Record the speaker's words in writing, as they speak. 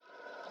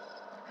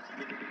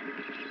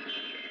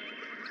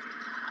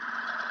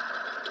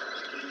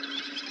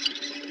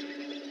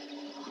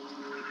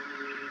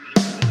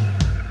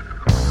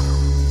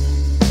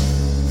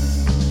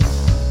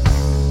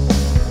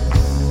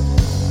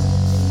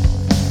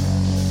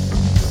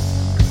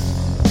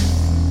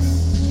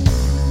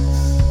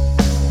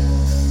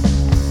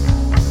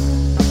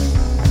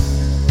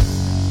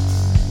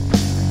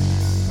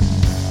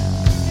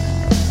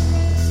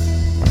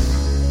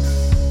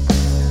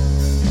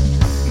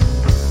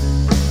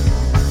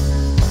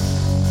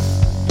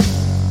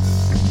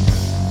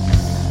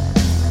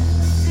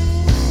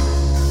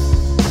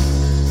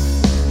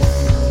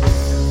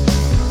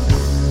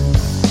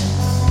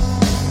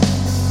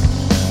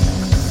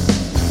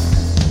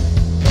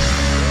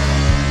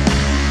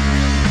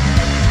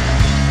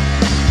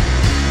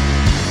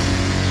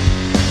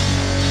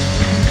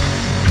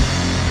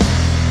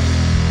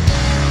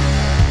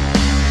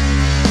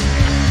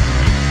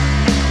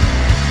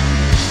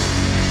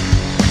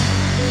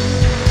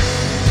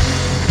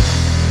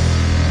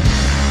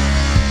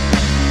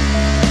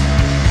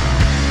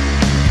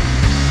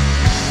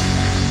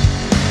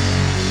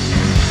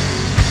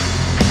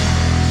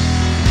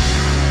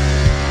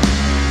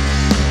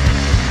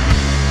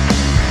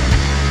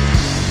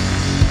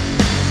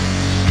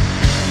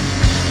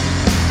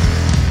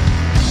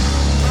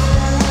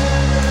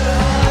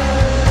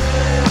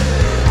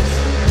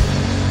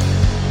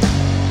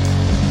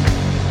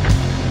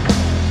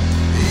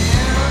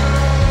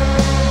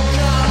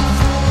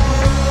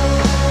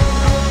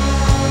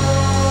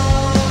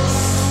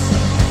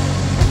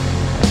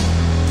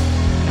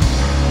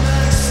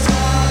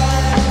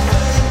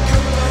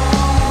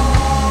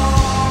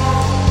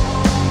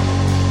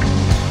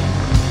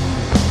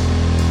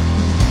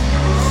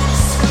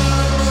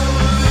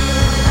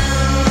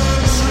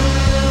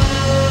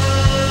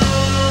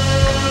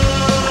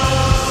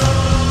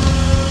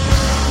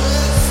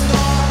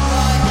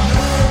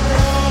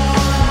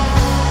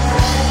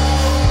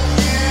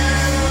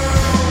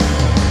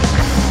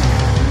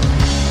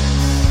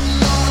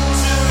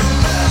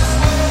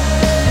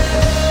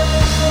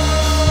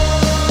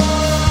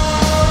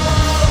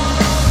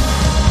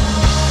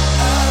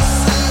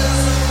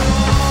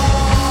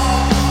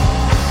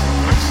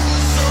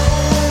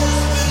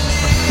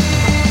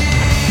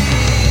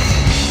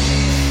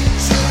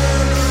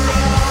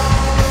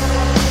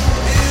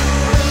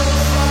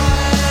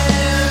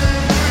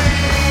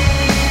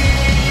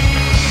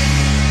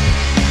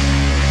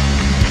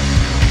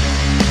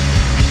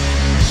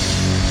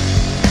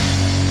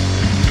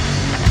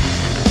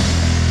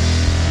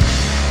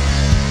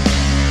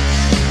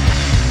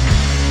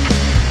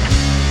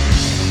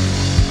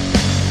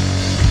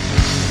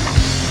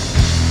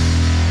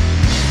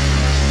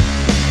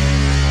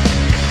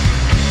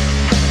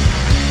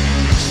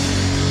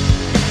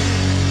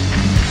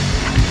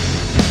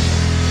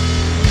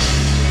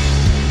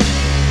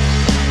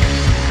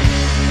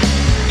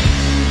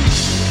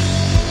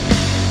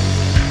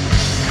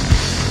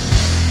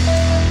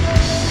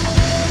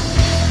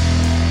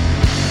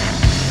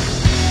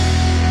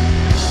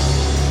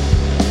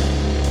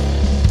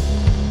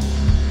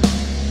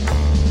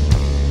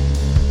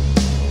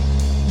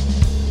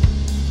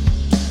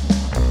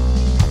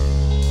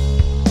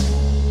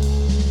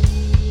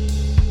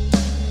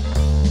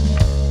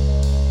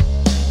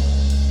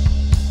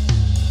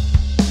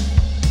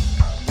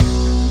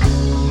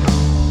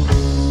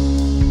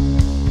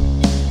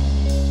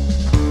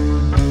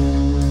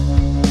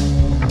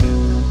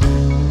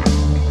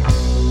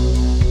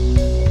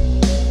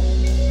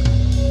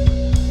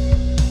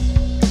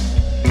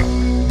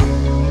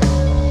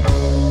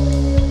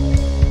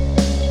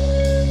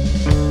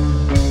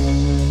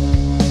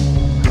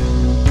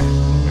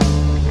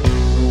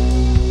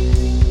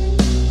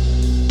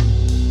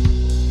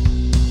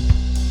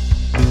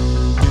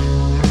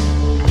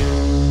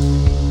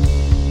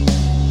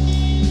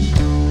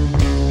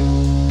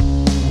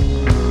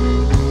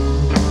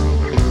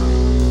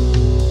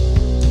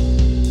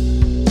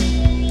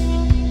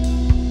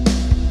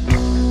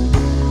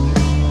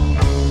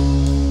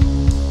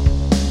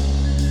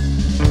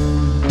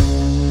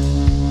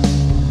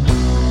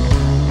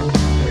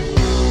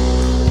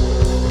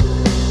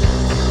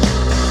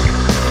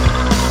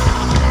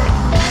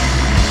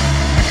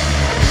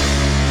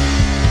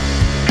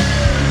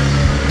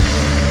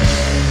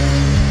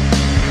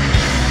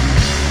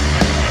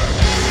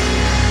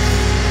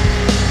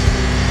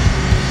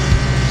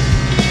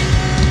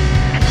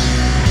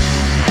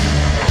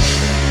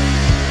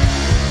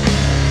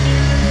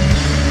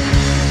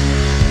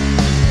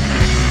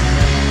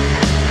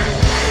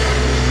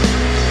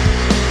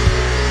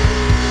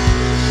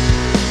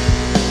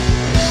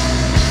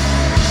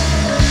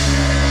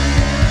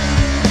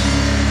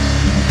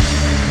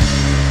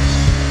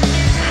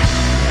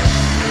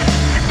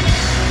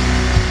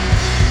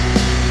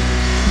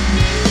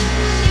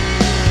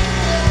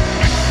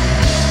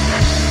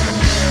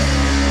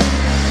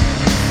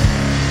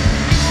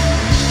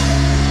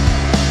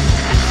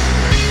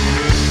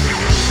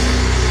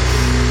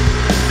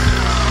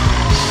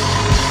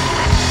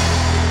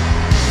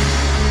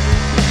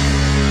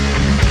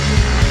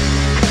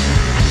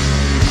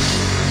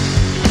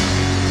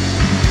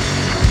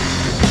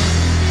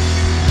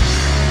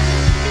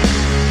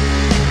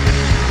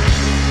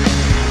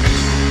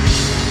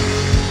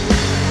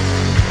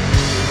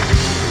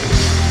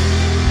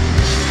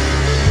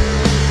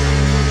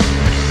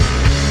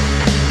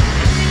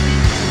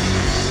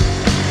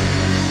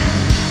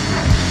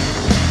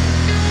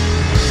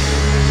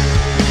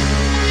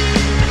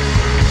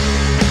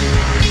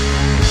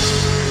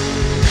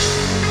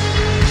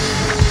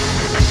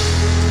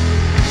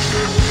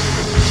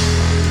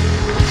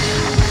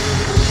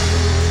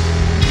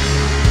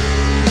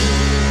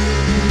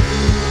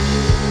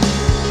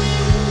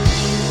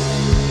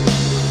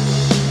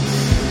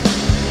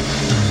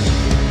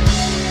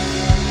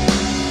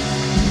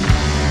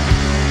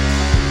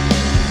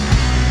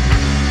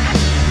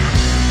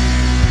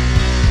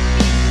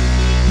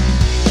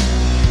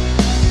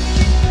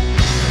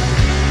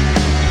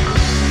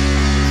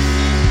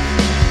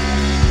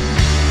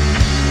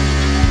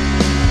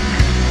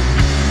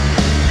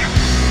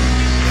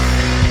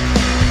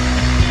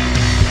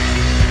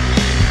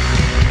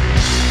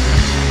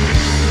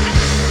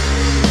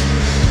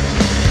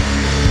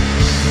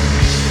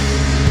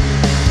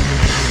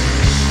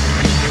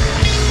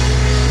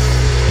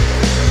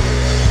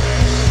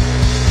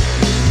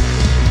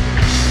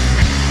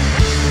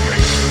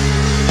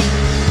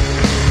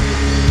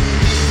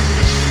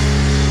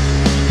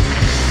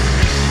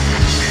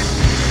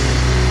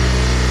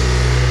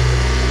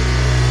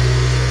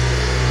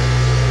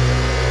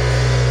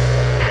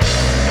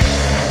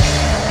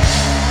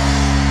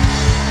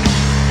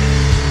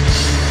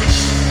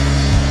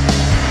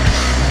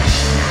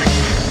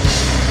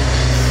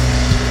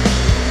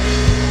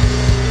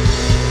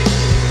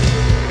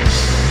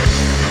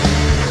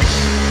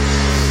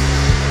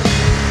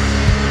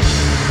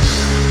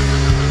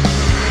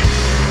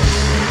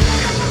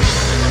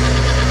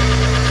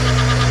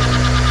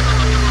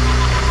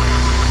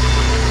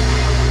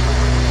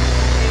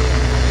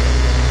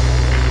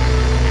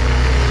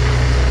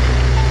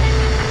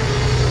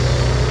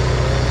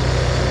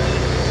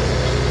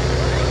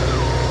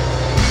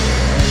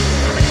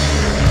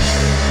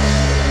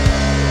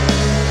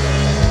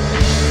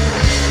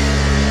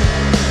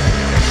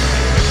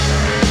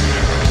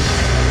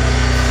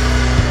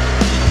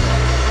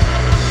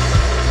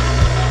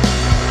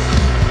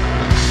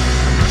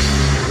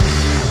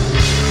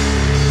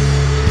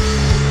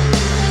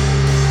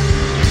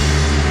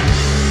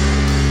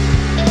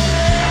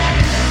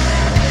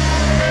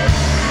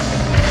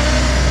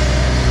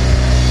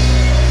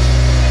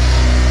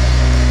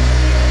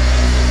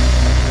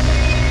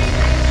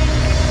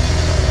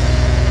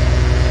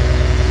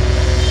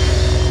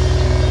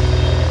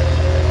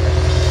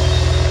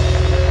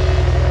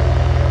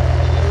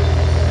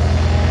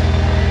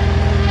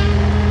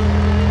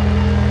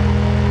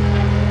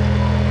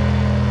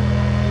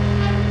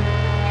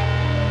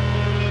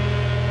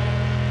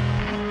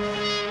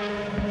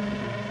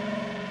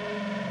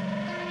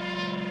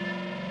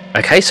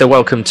Okay, so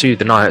welcome to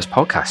the Nights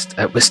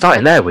podcast. We're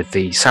starting there with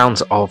the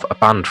sounds of a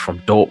band from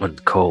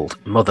Dortmund called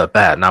Mother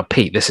Bear. Now,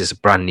 Pete, this is a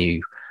brand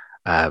new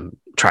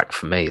track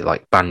for me,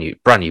 like brand new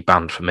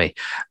band for me.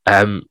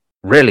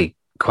 Really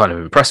kind of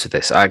impressed with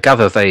this. I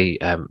gather they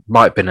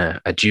might have been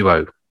a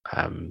duo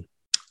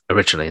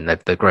originally, and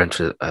they've grown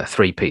to a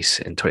three-piece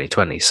in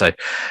 2020. So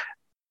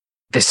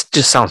this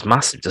just sounds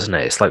massive, doesn't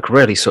it? It's like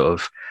really sort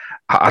of,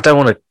 I don't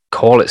want to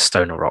call it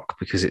stoner rock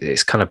because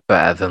it's kind of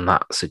better than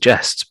that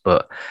suggests,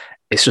 but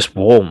it's just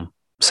warm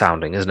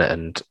sounding, isn't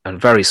it?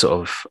 And very sort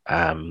of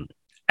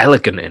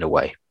elegant in a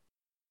way.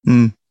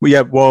 Well,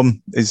 yeah,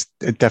 warm is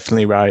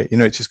definitely right. You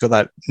know, it's just got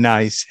that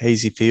nice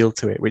hazy feel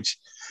to it, which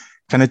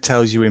kind of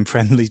tells you in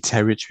friendly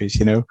territories,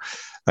 you know,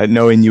 like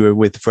knowing you were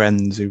with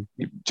friends who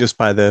just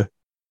by the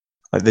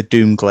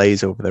doom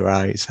glaze over their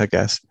eyes, I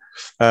guess.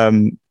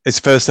 It's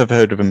the first I've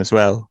heard of them as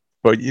well,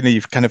 but you know,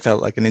 you've kind of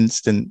felt like an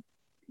instant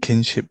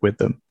kinship with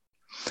them.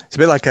 It's a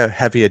bit like a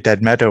heavier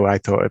Dead Meadow, I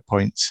thought at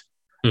points.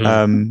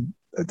 Mm-hmm.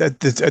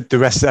 The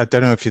rest, I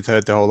don't know if you've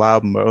heard the whole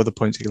album, but other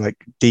points it like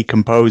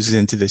decomposes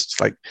into this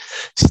like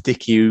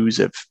sticky ooze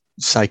of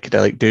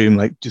psychedelic doom,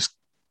 like just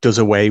does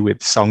away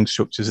with song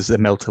structures as they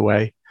melt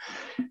away.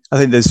 I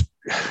think there's,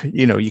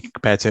 you know, you can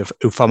compare to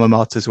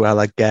Ufamamot as well,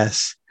 I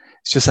guess.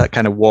 It's just that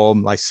kind of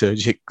warm,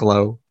 lysergic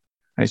glow.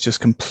 And it's just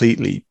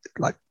completely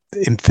like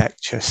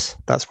infectious.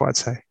 That's what I'd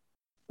say.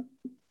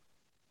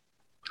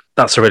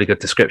 That's a really good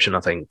description,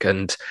 I think.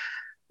 And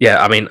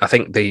yeah, I mean, I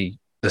think the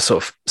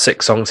sort of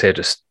 6 songs here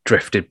just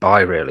drifted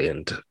by really,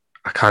 and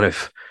I kind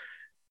of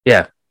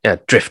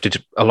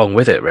drifted along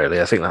with it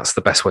really. I think that's the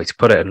best way to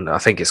put it, and I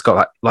think it's got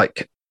that,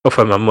 like,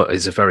 Ufo Mamut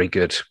is a very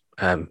good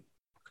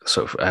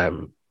sort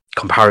of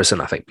comparison,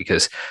 I think,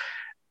 because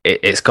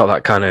it's got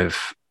that kind of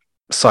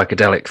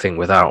psychedelic thing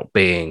without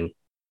being,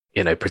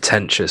 you know,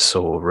 pretentious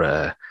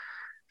or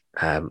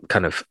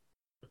kind of,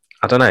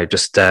 I don't know,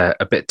 just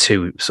a bit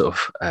too sort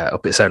of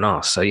up its own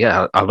arse. So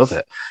yeah, I love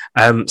it.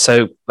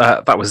 So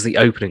that was the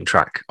opening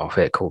track of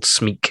it called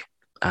Smiek,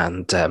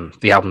 and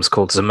the album's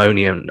called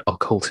Zemonian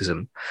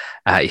Occultism.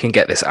 You can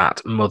get this at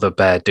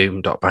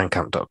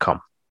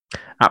motherbeardoom.bandcamp.com.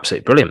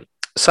 Absolutely brilliant.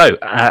 So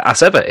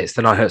as ever, it's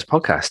the 9 Hertz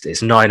podcast.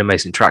 It's 9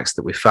 amazing tracks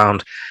that we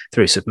found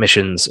through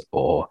submissions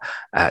or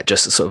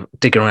just sort of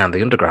digging around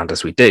the underground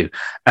as we do.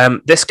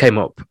 This came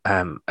up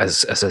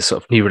as a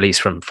sort of new release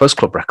from Fuzz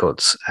Club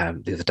Records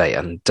the other day,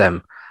 and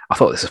I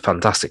thought this was a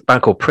fantastic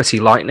band called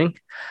Pretty Lightning,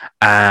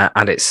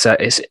 and it's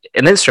an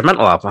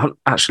instrumental album. I haven't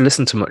actually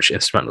listened to much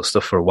instrumental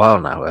stuff for a while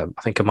now.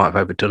 I think I might have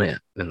overdone it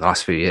in the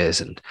last few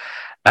years, and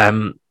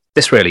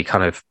this really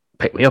kind of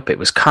picked me up. It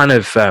was kind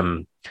of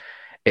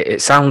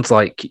it sounds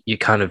like you're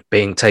kind of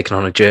being taken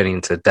on a journey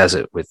into the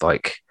desert with,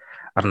 like,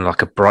 I don't know,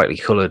 like a brightly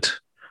coloured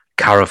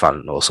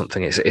caravan or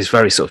something. It's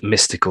very sort of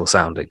mystical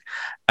sounding,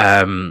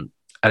 and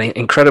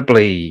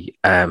incredibly,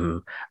 I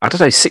don't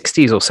know,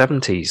 60s or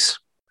 70s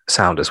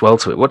sound as well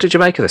to it. What did you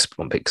make of this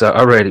one, Pete? Because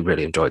I really,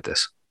 really enjoyed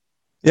this.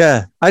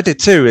 Yeah, I did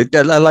too.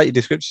 I like your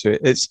description to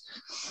it.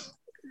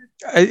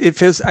 It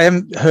feels, I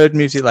haven't heard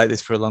music like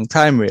this for a long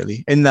time,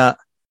 really, in that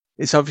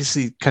it's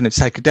obviously kind of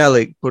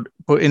psychedelic, but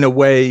in a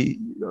way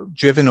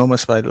driven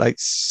almost by like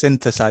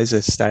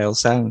synthesizer style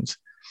sounds.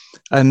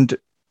 And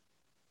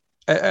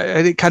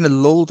it kind of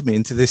lulled me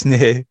into this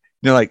near, you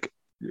know, like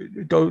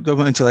don't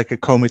into like a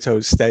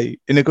comatose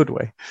state in a good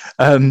way.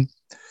 At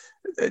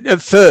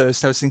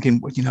first I was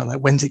thinking, well, you know, like,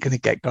 when's it going to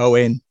get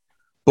going?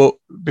 But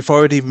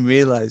before I'd even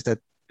realized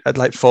I'd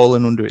like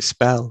fallen under its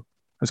spell.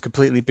 I was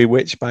completely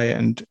bewitched by it,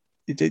 and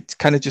it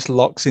kind of just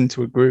locks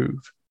into a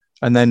groove,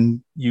 and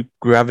then you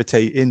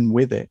gravitate in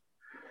with it.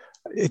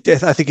 I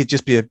think it'd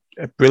just be a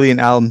brilliant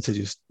album to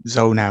just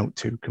zone out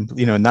to,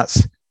 you know, and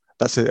that's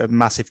a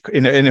massive,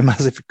 in a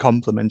massive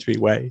complimentary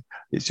way.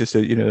 It's just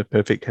a, you know, the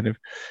perfect kind of,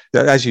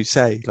 as you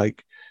say,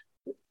 like,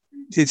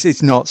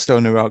 it's not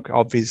stoner rock,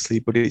 obviously,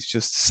 but it's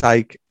just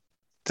psych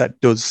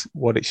that does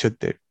what it should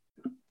do.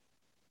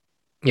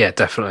 Yeah,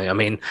 definitely. I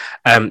mean,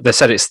 they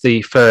said it's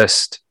the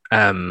first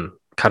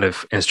kind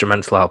of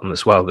instrumental album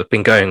as well. They've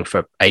been going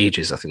for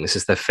ages. I think this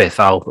is their 5th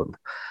album,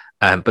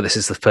 but this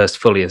is the first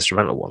fully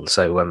instrumental one.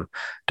 So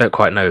don't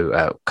quite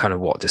know kind of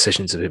what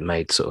decisions have been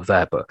made sort of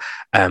there, but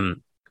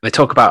they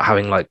talk about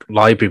having like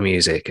library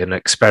music and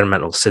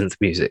experimental synth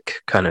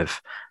music kind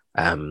of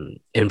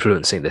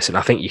influencing this, and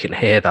I think you can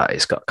hear that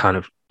it's got kind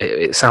of,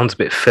 it sounds a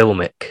bit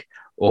filmic,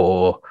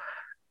 or,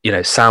 you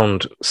know,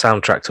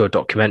 soundtrack to a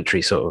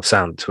documentary sort of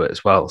sound to it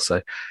as well.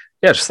 So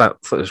yeah, just thought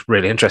it was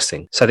really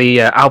interesting. So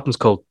the album's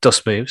called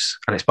Dust Moves,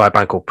 and it's by a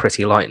band called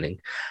Pretty Lightning.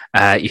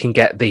 You can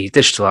get the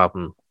digital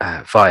album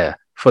via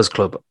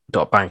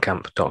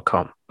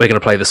fuzzclub.bandcamp.com. We're going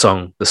to play the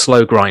song The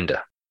Slow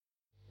Grinder.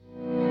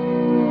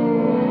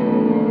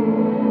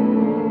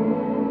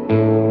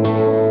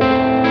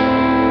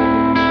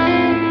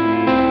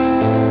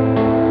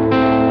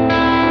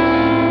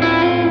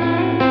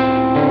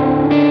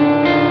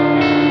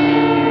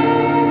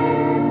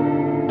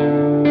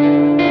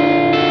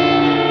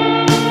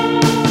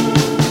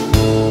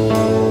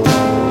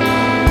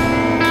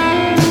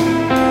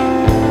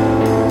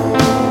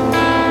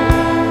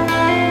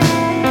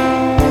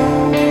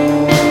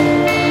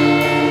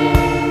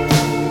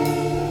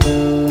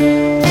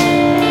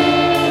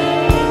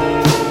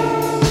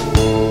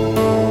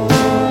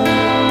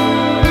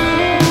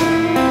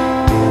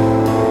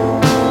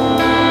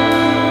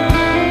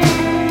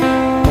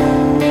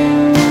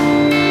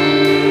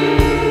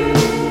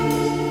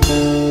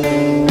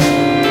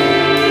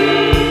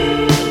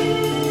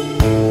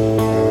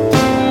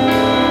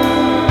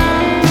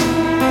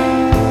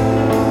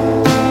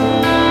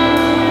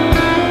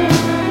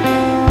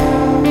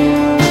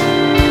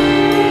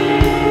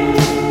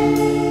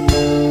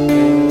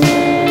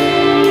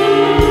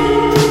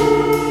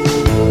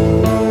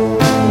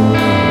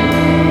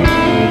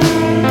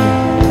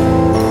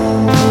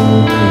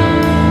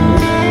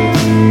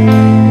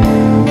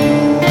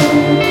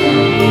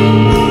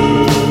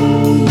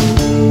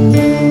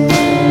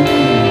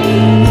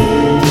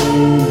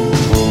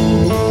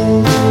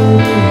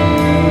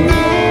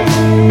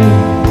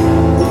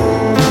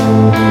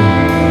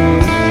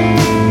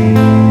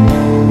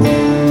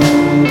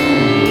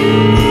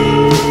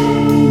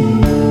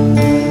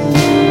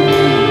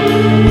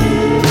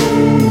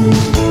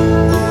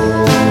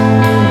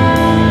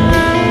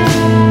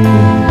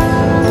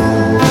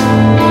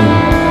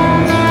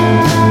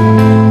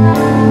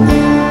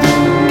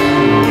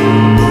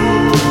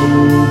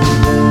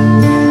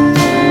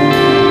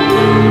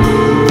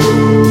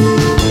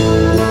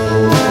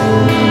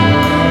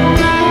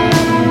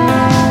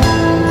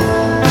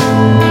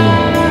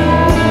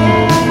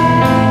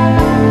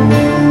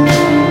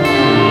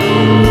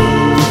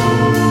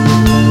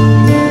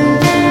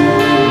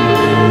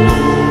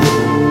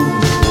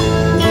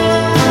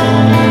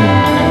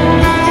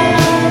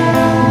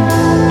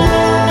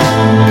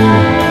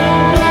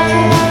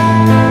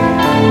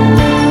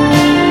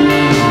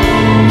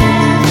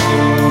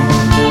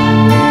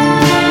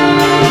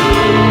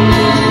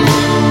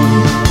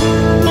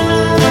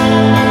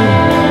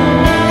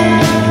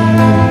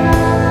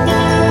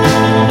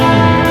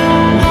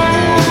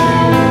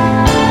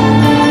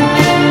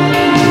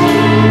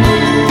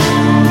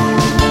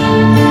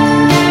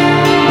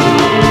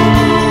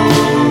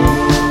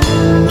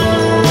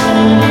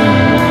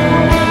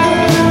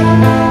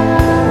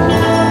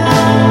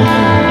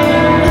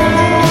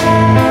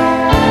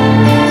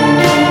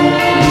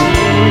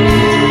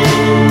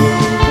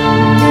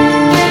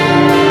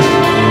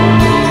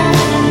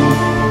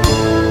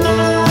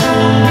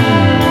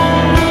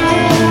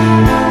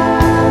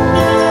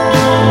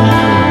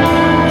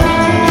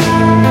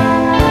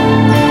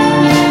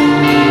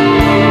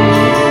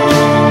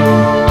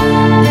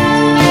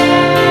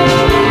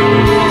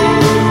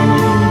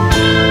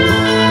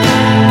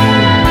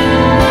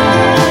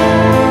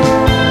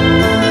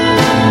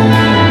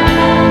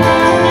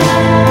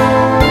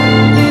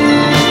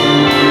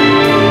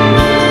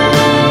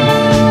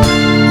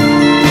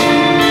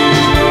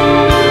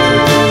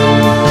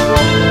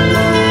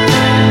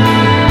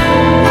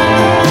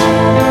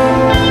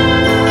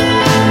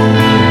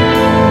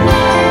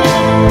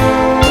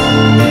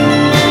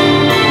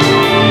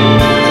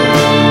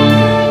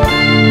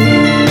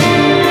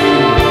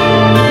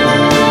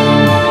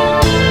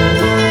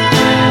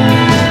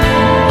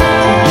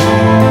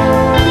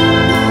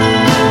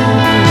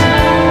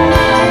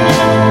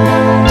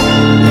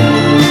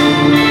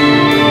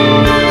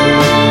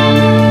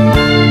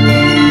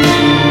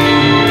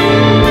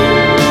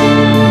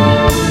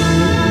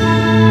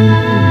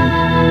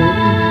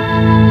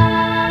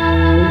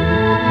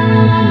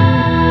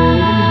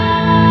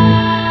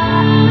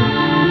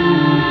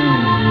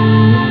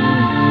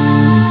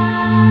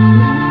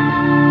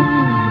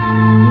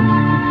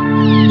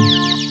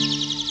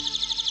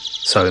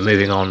 So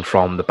moving on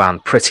from the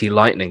band Pretty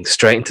Lightning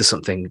straight into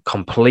something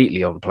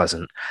completely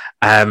unpleasant.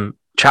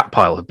 Chat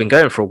Pile have been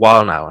going for a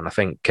while now, and I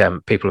think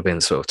people have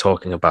been sort of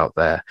talking about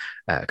their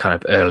kind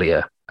of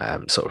earlier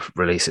sort of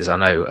releases. I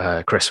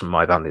know Chris from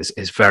my band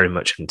is very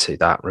much into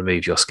that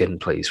Remove Your Skin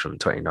Please from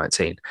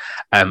 2019,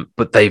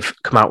 but they've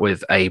come out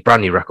with a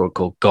brand new record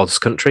called God's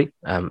Country,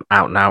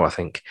 out now, I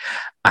think.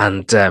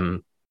 And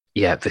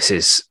this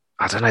is,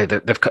 I don't know,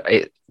 they've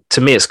it,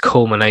 to me it's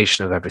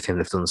culmination of everything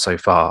they've done so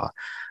far,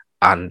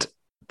 and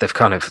they've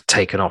kind of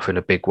taken off in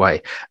a big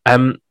way.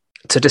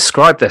 To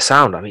describe their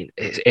sound, I mean,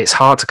 it's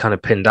hard to kind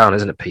of pin down,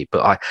 isn't it, Pete?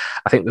 But I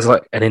think there's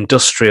like an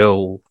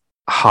industrial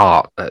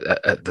heart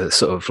at the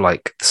sort of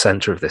like the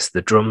center of this.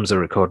 The drums are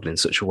recorded in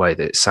such a way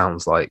that it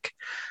sounds like,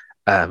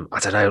 I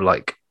don't know,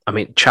 like, I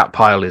mean, chat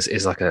pile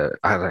is like I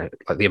don't know,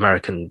 like the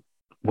American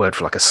word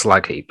for like a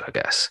slag heap, I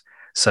guess.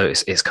 So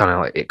it's kind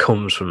of like, it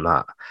comes from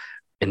that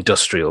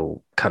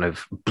industrial kind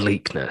of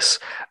bleakness.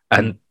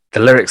 And the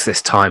lyrics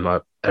this time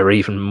are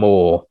even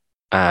more,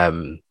 I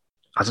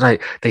don't know,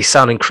 they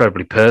sound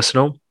incredibly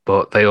personal,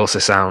 but they also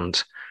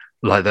sound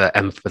like they're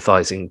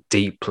empathizing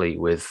deeply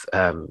with,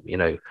 I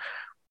don't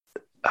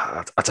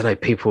know,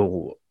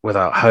 people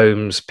without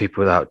homes,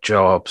 people without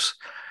jobs,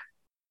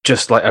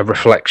 just like a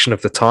reflection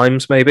of the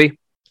times, maybe.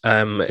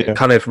 It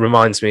kind of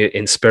reminds me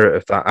in spirit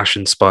of that Ash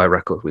and Spire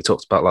record we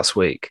talked about last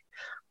week.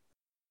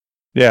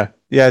 Yeah.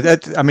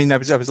 I mean, I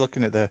was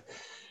looking at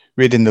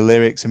reading the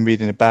lyrics and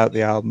reading about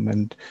the album,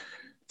 and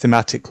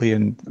thematically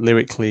and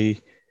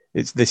lyrically,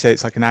 they say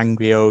it's like an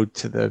angry ode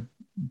to the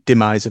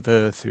demise of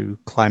Earth through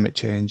climate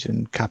change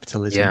and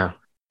capitalism. Yeah.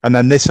 And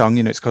then this song,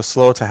 it's called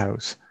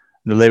Slaughterhouse.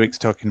 And the lyrics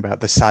talking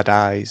about the sad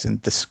eyes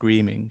and the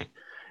screaming.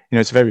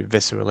 It's a very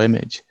visceral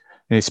image.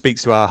 And it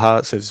speaks to our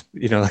hearts as,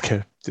 like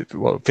a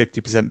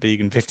 50%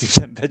 vegan,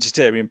 50%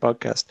 vegetarian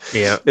podcast.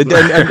 Yeah.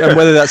 and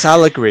whether that's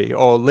allegory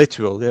or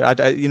literal,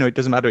 it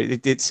doesn't matter.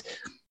 It's,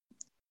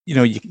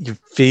 you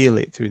feel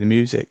it through the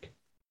music.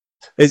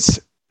 It's,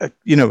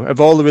 of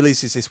all the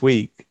releases this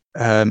week,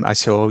 I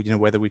saw,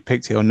 whether we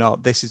picked it or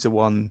not, this is the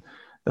one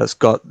that's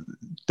got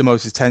the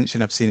most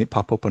attention. I've seen it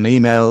pop up on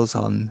emails,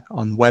 on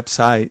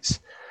websites,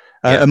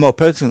 and more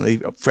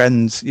personally,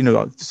 friends,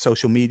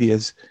 social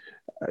medias,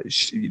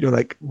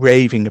 like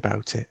raving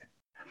about it.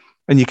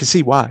 And you can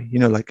see why,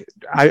 like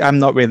I'm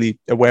not really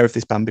aware of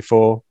this band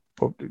before,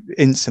 but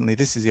instantly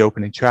this is the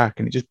opening track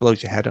and it just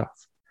blows your head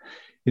off.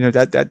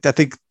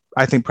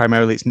 I think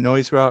primarily it's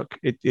noise rock.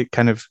 It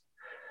kind of,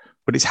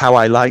 but it's how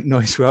I like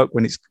noise rock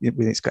when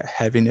it's got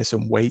heaviness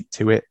and weight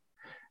to it.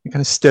 It kind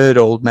of stirred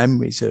old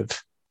memories of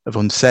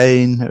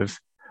Unsane, of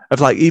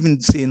like even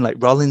seeing like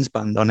Rollins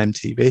Band on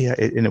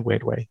MTV in a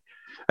weird way.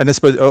 And I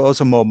suppose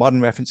also more modern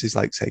references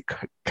like, say,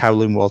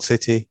 Kowloon Wall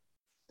City,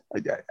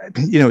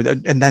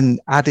 and then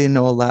add in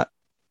all that,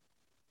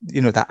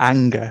 that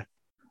anger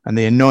and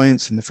the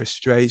annoyance and the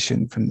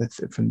frustration from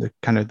the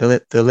kind of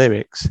the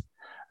lyrics,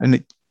 and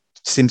it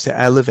seems to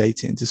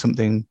elevate it into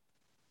something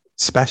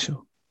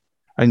special.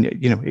 And,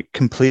 it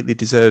completely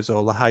deserves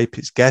all the hype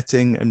it's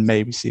getting, and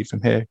maybe see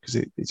from here, because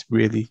it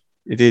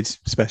is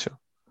special.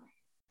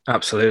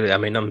 Absolutely. I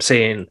mean, I'm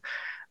seeing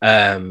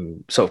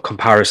sort of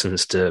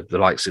comparisons to the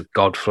likes of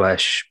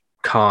Godflesh,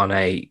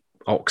 Carnate,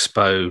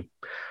 Oxbow.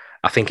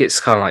 I think it's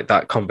kind of like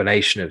that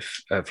combination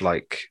of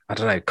like, I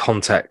don't know,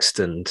 context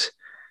and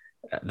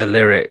the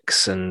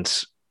lyrics and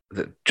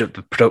the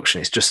production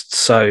is just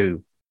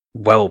so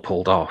well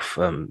pulled off.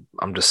 I'm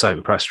just so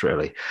impressed,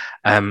 really.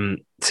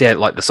 So yeah,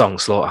 like the song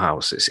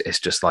Slaughterhouse, it's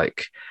just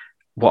like,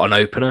 what an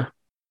opener.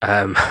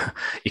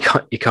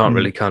 You can't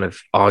really kind of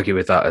argue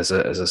with that as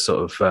a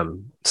sort of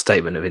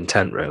statement of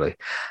intent, really.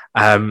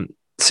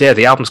 So yeah,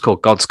 the album's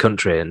called God's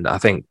Country, and I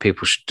think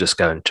people should just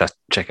go and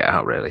check it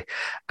out, really.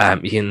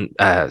 You can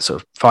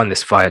sort of find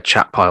this via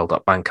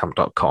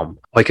chatpile.bandcamp.com,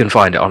 or you can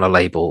find it on a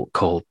label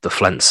called The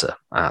Flenser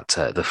at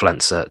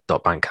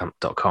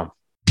theflenser.bandcamp.com.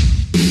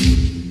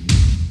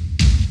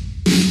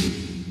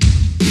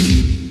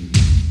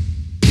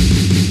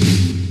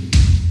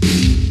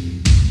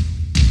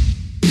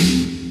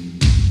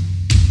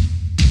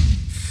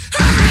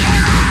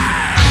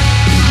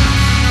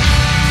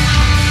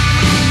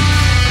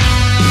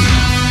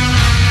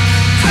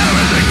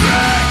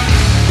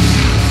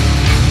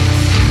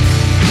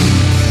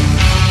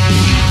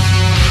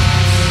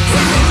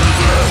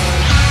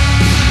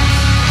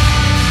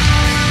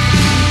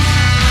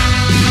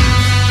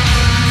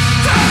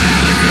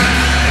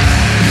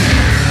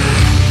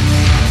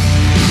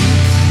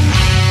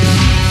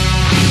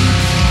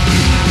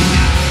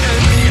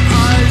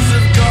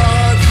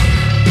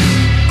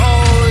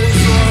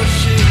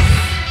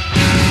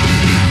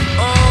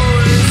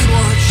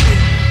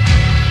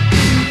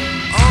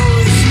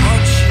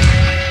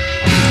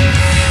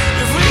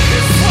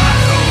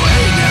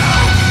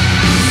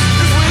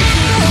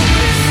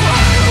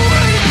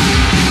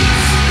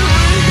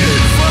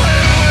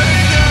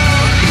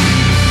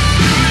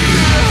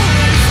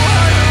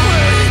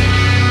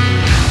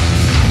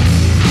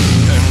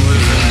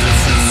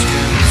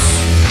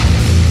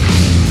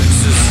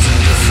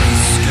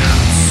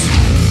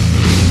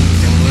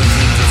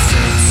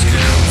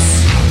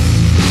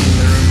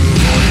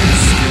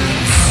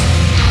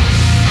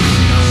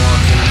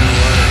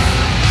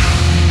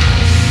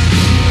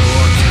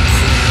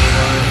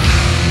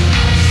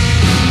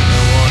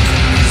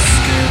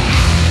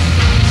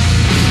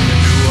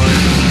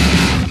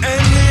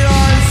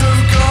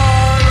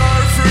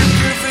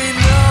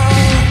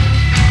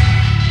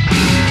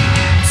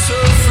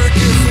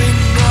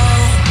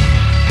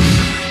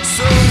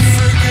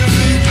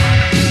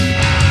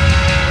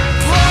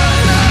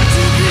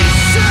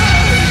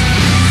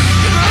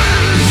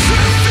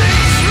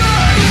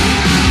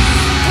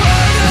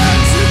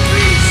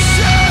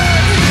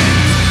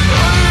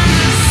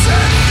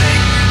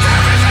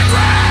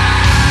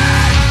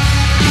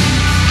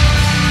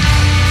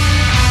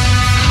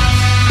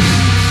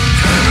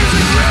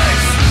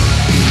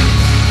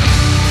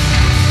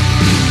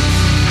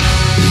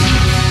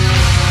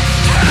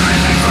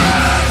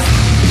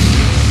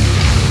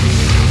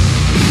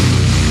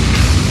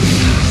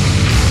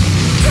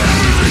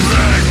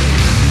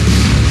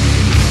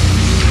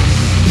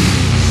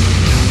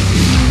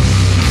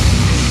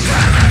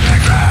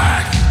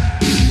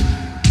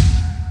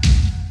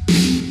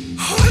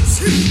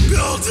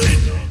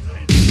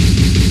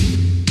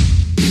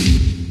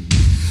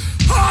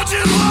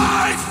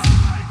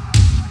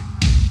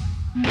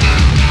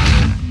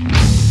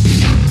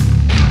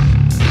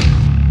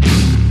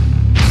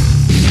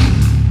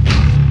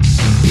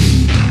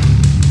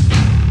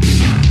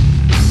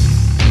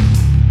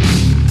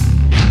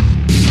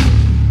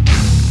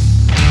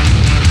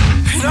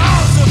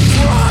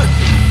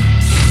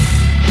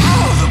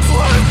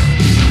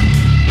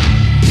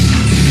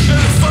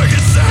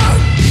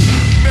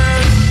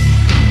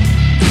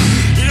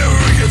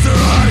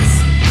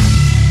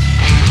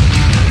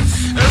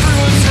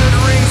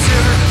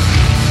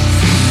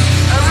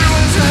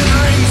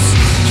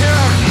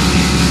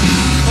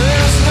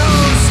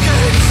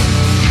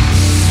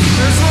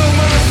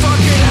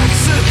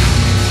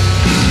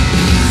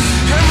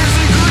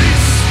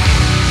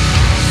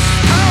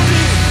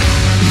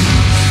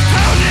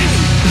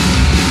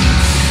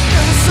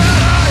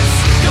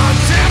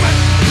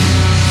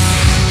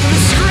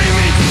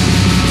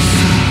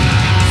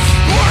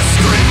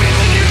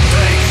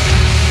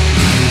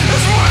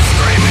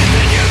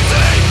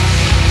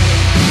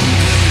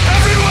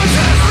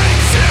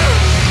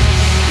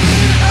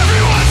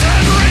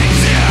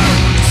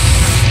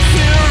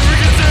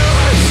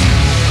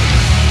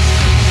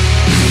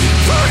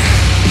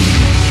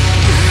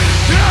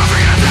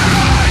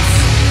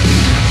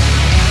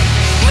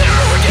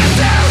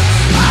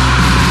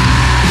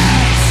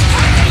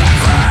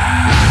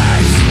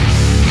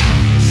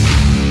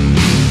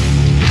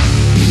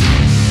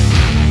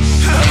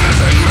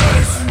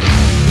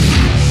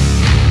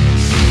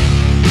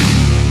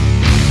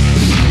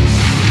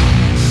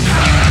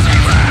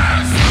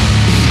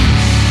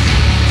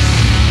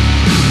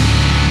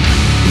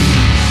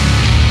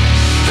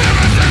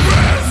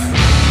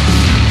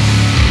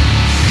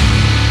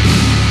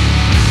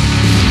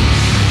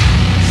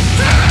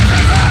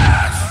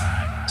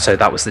 So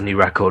that was the new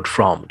record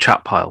from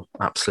Chat Pile.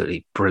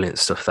 Absolutely brilliant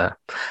stuff there.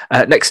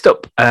 Next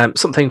up,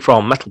 something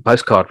from Metal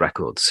Postcard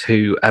Records,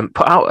 who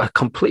put out a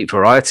complete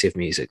variety of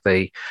music.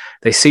 They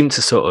seem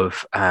to sort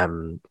of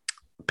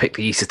pick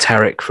the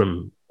esoteric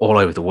from all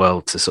over the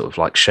world to sort of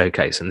like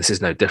showcase, and this is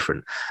no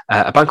different.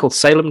 A band called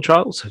Salem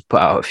Trials have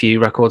put out a few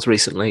records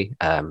recently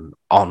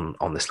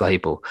on this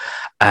label.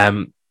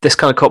 This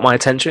kind of caught my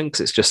attention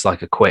because it's just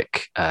like a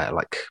quick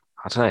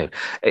I don't know.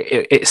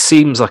 It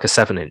seems like a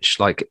 7-inch.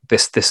 Like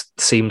this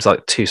seems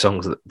like two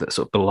songs that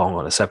sort of belong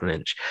on a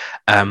 7-inch.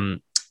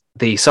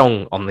 The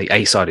song on the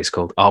A side is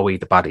called "Are We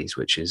the Baddies,"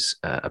 which is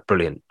a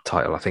brilliant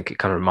title. I think it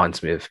kind of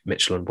reminds me of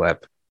Mitchell and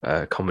Webb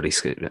comedy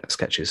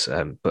sketches.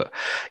 But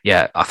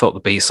yeah, I thought the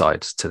B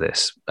side to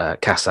this,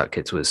 "Cast Out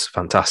Kids," was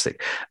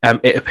fantastic.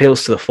 It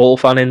appeals to the Fall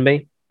fan in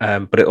me,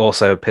 but it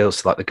also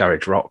appeals to like the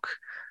garage rock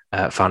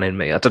fan in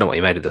me. I don't know what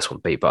you made of this one,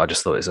 Pete, but I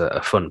just thought it was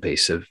a fun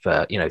piece of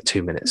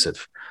 2 minutes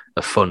of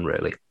fun,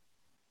 really.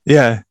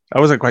 Yeah, I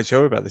wasn't quite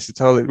sure about this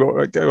at all,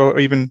 or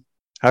even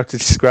how to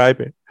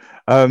describe it.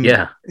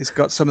 It's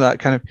got some of that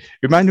kind of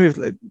remind me of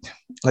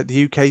like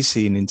the UK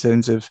scene in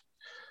terms of.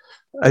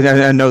 I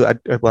know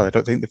that. I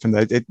don't think they're from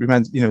there. It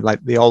reminds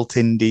like the alt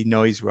indie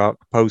noise rock,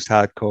 post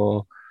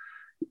hardcore,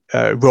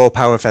 Raw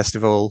Power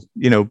Festival.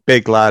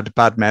 Big Lad,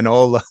 Bad Men,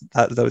 all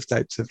those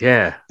types of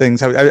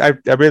things. I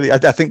really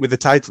think with the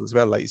title as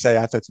well, like you say,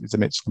 I thought it was a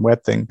Mitchell and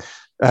Webb thing.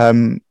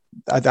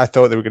 I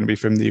thought they were going to be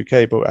from the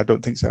UK, but I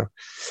don't think so.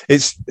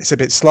 It's a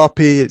bit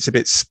sloppy. It's a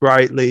bit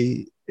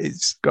sprightly.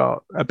 It's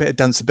got a bit of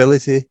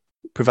danceability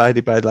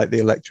provided by like the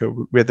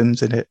electro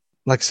rhythms in it.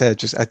 Like I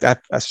said,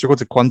 I struggled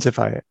to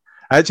quantify it.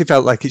 I actually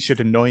felt like it should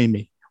annoy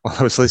me while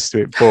I was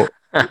listening to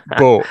it,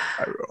 but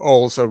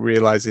also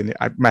realizing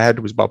my head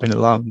was bobbing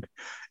along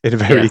in a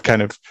very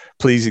kind of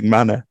pleasing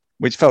manner,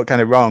 which felt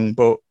kind of wrong.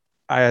 But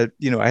I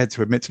had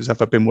to admit to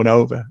myself I've been won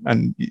over,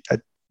 and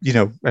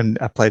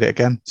I played it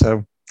again.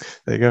 So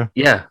there you go.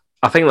 Yeah,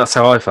 I think that's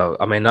how I felt.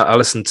 I mean, I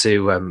listened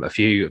to a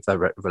few of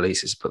their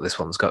releases, but this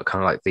one's got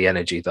kind of like the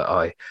energy that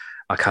I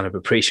kind of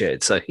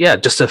appreciated. So yeah,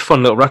 just a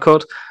fun little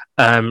record.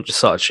 Just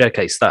sort of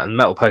showcase that, and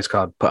Metal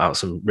Postcard put out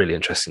some really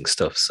interesting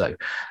stuff. So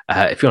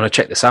if you want to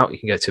check this out, you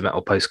can go to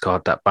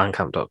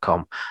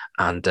metalpostcard.bandcamp.com,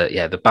 and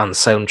the band's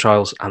Salem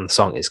Trials, and the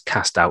song is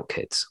 "Cast Out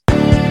Kids."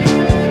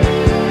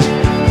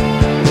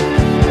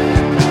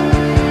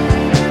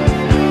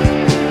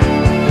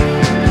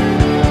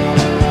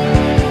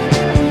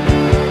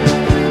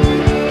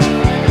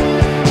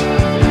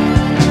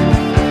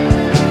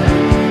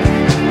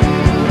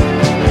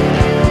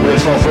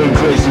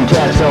 Increasing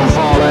cats on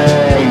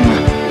falling.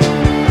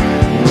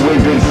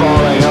 We've been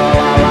falling all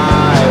our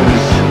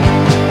lives.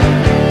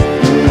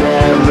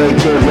 Never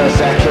give a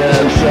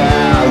second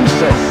chance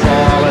to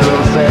fall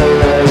and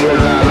failing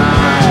with our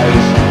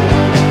lives.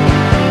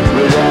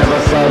 We never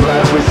felt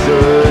like we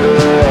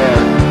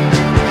should.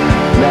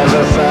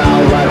 Never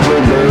felt like we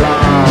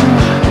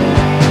belonged.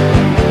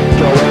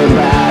 Going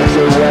back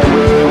to where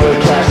we were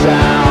cast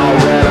out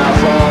when our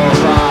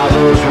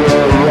forefathers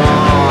were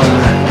wrong.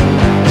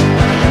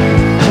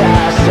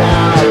 Cast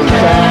out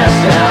kids.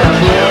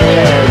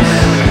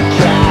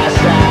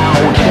 Cast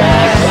out kids.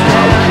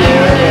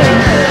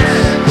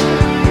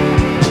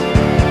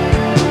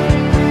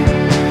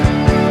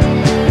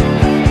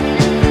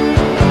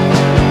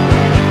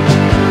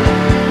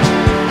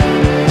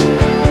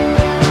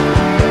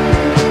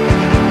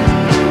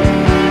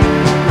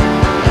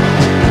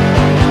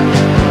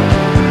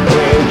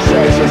 It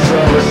takes us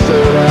from a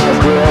state of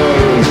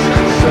grace,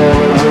 so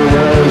many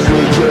ways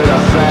we could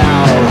have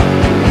found.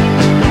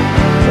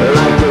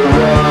 Like the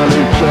one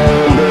who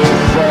came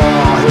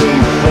before, he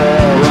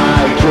felt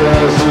like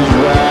us as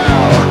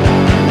well.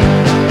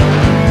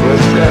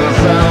 We've never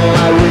felt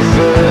like we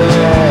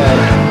fit,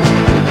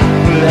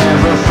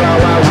 never felt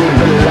like we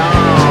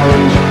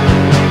belonged.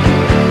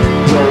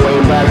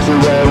 Going back to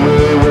where we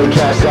were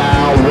cast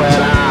out when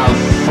our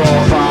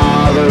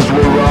forefathers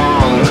were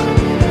wrong.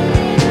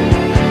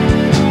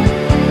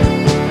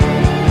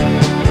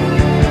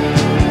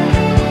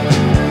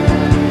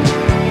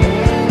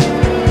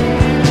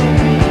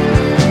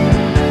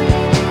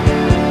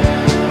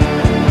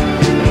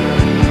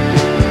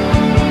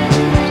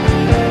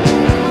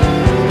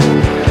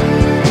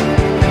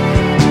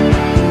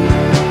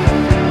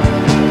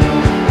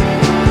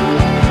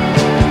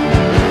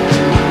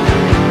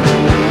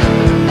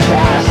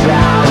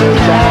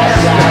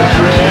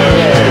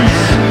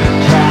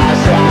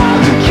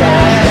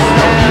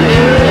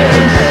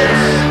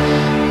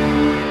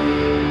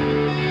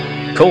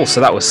 Cool.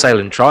 So that was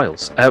Salem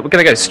Trials. We're going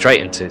to go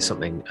straight into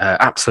something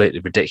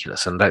absolutely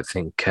ridiculous, and I don't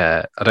think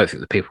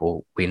the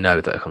people we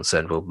know that are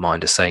concerned will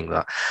mind us saying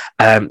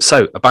that.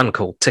 So a band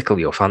called Tickle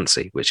Your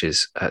Fancy, which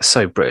is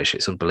so British,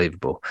 it's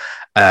unbelievable.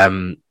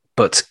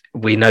 But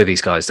we know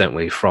these guys, don't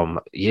we,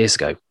 from years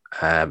ago,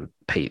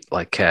 Pete?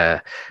 Like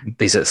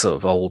these are sort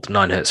of old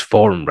 9Hz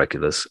forum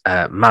regulars,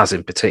 Maz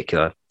in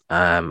particular.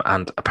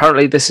 And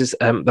apparently this is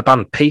the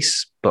band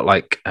Peace, but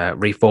like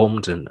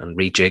reformed and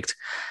rejigged.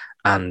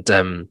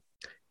 And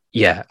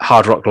yeah,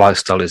 Hard Rock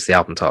Lifestyle is the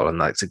album title, and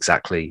that's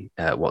exactly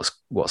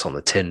what's on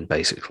the tin,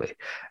 basically.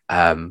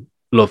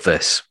 Love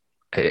this.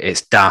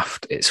 It's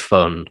daft. It's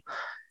fun.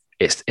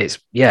 It's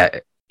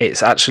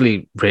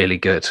actually really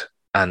good,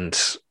 and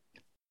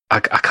I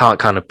can't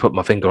kind of put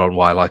my finger on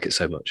why I like it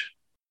so much.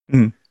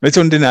 It's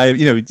undeniable.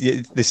 You know,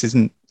 this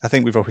isn't. I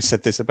think we've always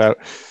said this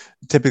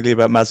typically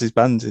about Maz's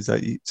bands, is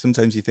that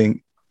sometimes you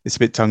think it's a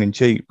bit tongue in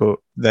cheek, but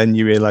then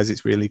you realise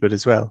it's really good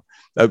as well,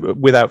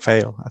 without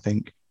fail. I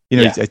think. You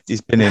know,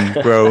 he's been in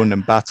Groan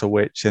and Battle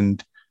Witch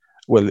and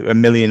a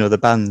million other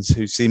bands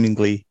who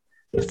seemingly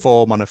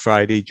form on a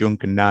Friday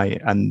drunken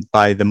night, and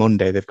by the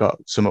Monday they've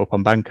got some up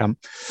on Bandcamp.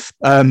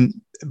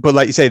 But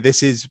like you say,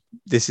 this is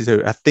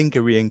I think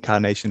a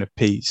reincarnation of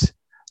Peace,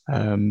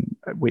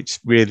 which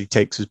really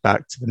takes us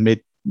back to the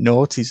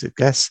mid-noughties, I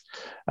guess.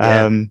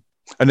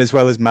 And as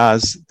well as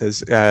Maz,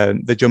 there's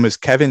the drummers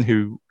Kevin,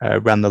 who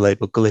ran the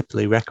label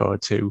Gallipoli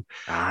Records, who,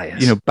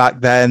 you know,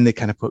 back then they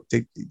kind of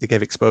they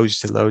gave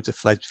exposure to loads of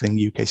fledgling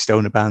UK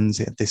stoner bands.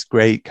 They had this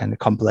great kind of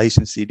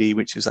compilation CD,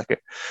 which was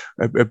like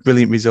a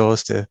brilliant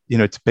resource to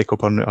pick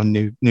up on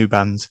new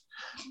bands.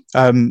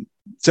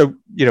 So,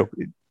 you know,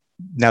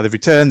 now they've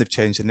returned, they've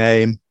changed the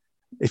name.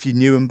 If you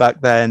knew them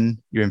back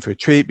then, you're in for a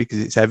treat, because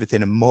it's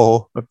everything and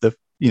more of the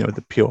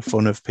pure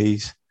fun of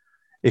Peace.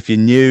 If you're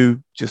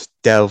new, just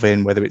delve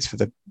in, whether it's for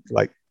the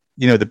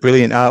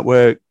brilliant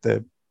artwork,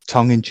 the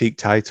tongue-in-cheek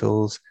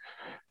titles,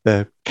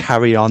 the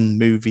carry-on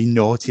movie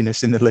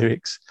naughtiness in the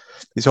lyrics.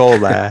 It's all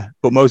there.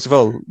 But most of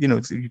all, you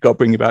know, you've got to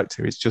bring it back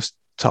to, it's just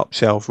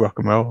top-shelf rock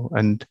and roll,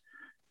 and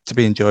to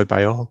be enjoyed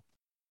by all.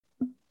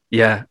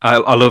 Yeah,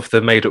 I love the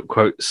made-up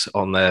quotes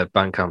on their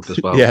Bandcamp as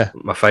well. Yeah.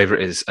 My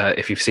favourite is,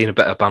 if you've seen a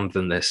better band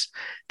than this,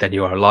 then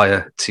you are a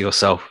liar to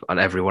yourself and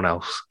everyone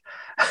else.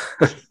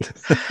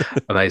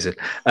 Amazing.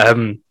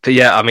 But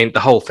yeah, I mean, the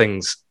whole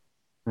thing's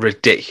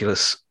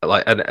ridiculous.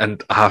 Like,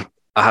 and I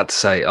had to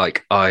say,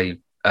 like, I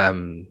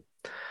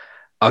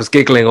was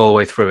giggling all the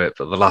way through it,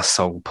 but the last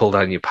song, Pull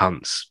Down Your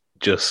Pants,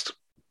 just,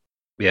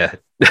 yeah.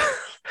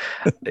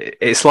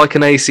 It's like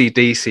an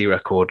AC/DC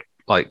record,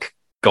 like,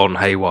 gone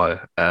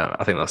haywire.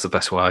 I think that's the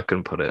best way I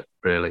can put it,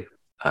 really.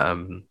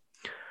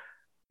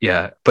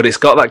 Yeah, but it's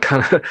got that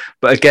kind of,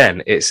 but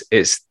again, it's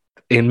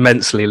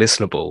immensely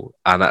listenable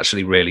and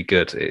actually really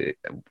good,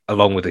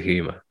 along with the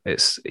humor. It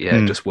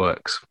just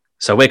works.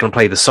 So we're going to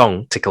play the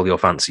song Tickle Your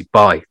Fancy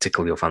by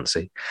Tickle Your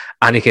Fancy,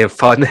 and you can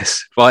find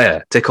this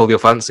via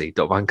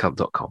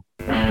tickleyourfancy.bandcamp.com.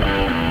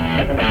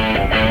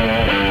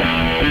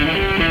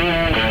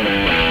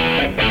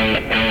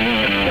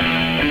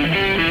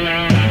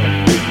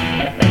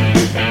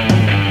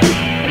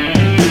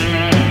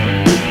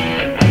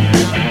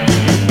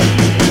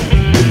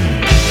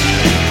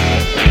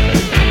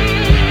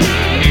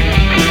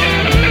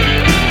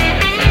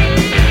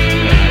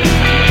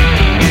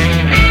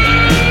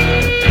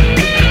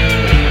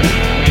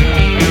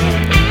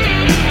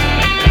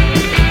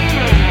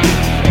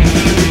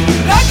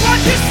 Like what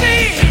you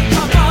see,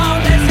 come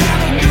on, let's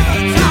have a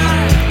good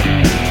time.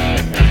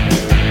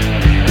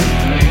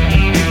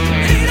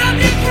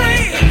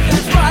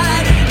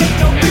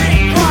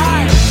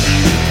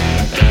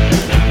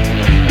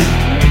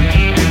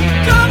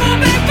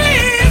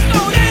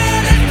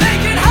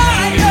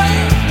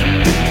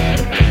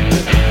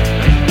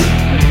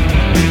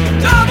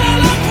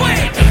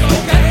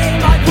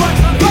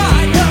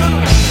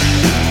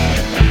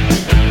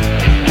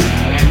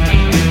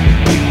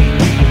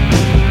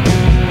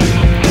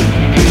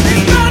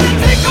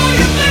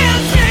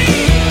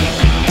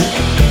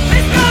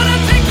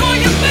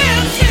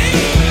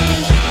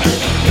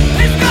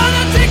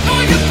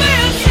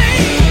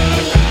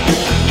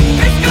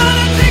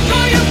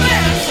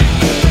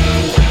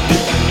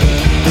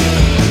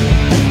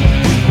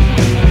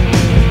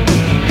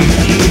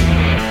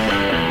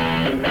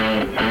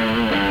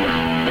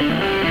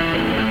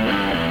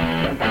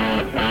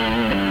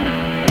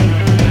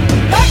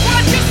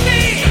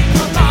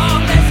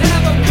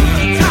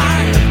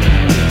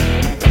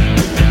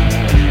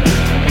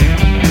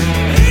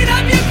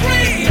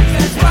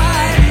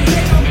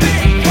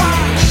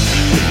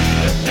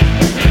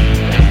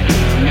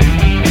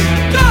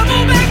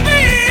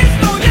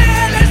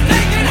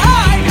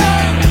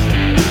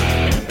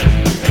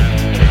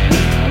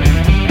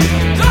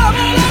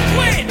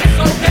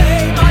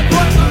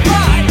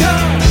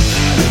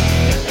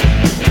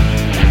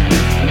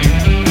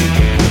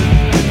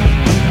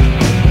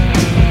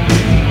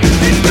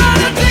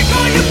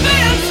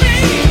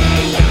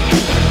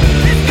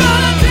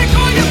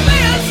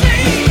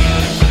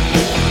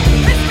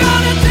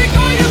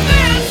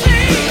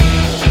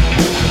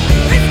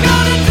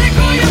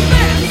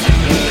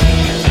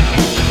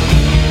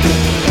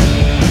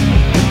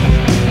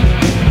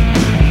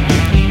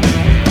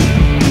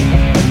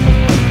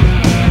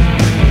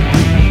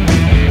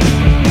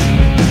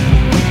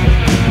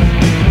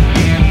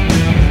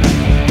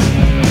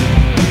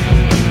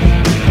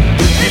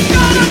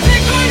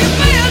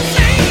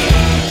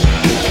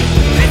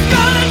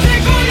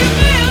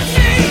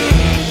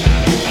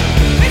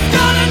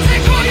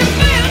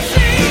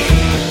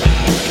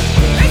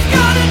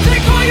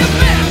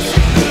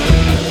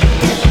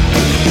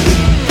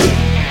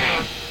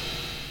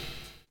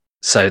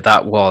 So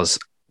that was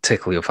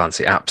Tickle Your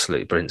Fancy.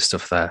 Absolutely brilliant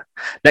stuff there.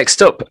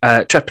 Next up,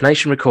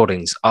 Trepanation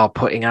Recordings are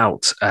putting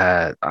out,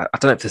 I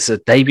don't know if this is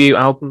a debut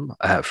album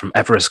from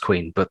Everest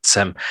Queen, but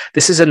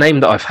this is a name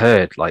that I've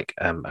heard like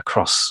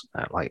across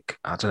like,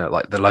 I don't know,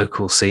 like the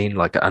local scene.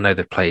 Like I know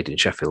they've played in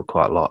Sheffield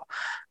quite a lot.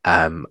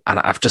 And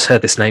I've just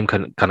heard this name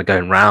kind of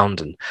going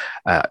round, and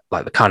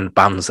like the kind of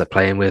bands they're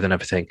playing with and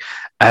everything.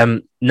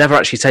 Never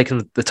actually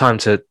taken the time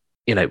to,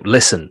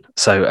 listen.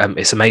 So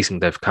it's amazing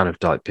they've kind of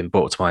like been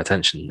brought to my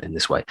attention in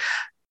this way.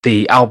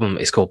 The album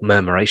is called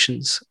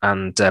Murmurations,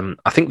 and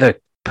I think they're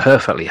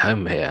perfectly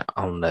home here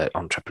on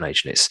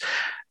Trepanation.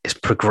 It's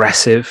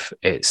progressive,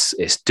 it's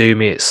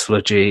doomy, it's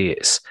sludgy,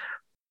 it's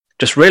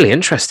just really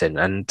interesting.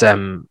 And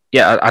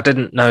I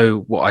didn't know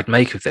what I'd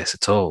make of this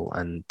at all.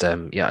 And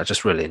I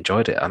just really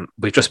enjoyed it.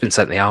 We've just been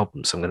sent the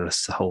album, so I'm going to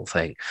listen to the whole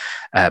thing.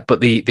 But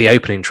the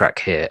opening track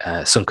here,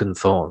 Sunken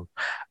Thorn,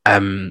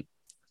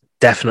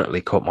 definitely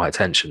caught my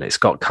attention. It's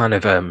got kind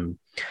of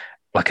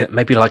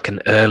maybe like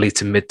an early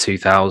to mid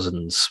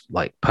 2000s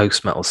like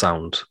post metal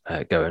sound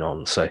going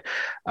on. So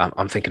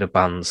I'm thinking of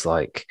bands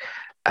like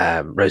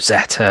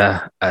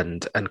Rosetta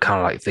and kind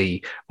of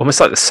like almost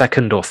like the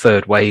second or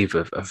third wave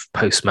of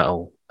post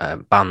metal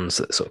bands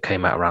that sort of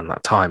came out around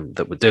that time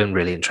that were doing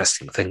really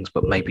interesting things,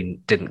 but maybe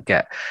didn't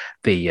get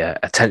the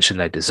attention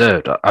they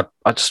deserved. I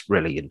just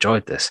really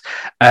enjoyed this.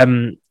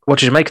 What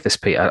did you make of this,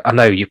 Pete? I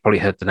know you've probably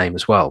heard the name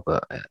as well,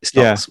 but it's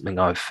not something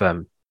I've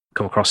come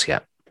across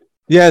yet.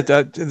 Yeah,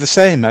 the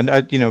same. And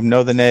I,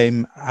 know the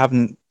name,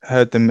 haven't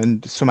heard them,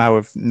 and somehow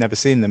I've never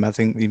seen them. I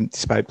think, even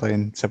despite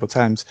playing several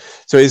times.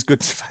 So it is good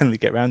to finally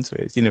get around to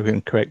it.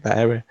 And correct that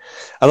error.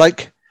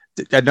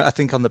 I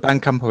think on the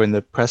Bandcamp or in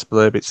the press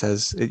blurb it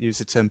says it used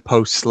the term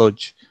post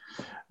sludge,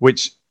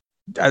 which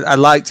I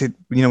liked it.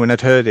 When I'd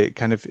heard it,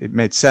 it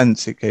made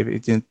sense. It gave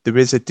it. There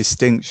is a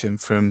distinction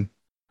from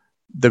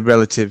the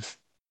relative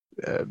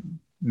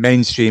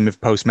mainstream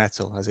of post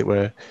metal, as it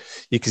were.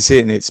 You can see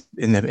it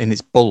in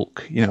its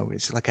bulk.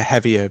 It's like a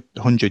heavier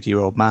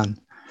 100-year-old man.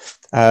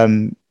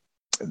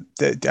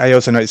 I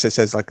also noticed it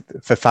says like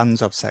for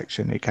fans of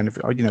section, it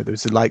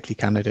there's the likely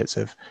candidates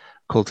of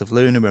Cult of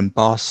Luna and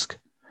Bosk,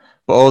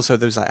 but also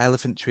there's like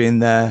Elephant Tree in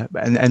there,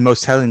 and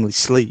most tellingly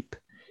Sleep.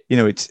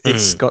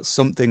 It's got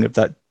something of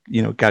that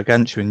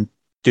gargantuan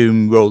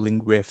doom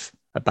rolling riff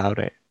about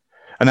it,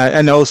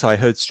 and also I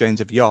heard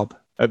strains of Yob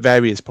at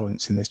various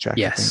points in this track.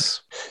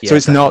 Yes. Yeah, so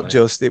it's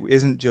definitely. It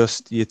isn't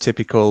just your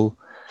typical,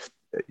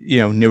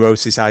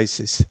 Neurosis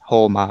ISIS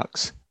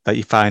hallmarks that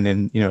you find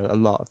in, a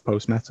lot of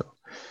post metal.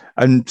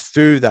 And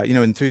through that,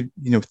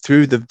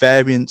 through the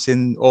variance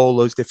in all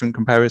those different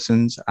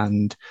comparisons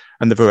and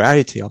the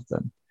variety of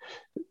them,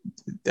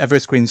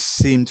 Everest Queen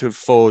seem to have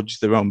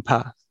forged their own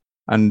path,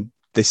 and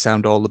they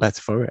sound all the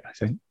better for it, I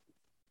think.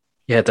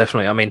 Yeah,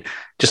 definitely. I mean,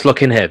 just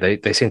looking here,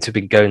 they seem to have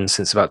been going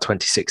since about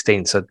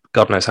 2016. So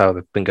God knows how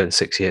they've been going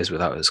 6 years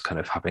without us kind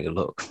of having a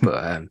look.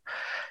 But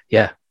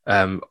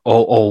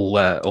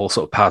all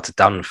sort of power to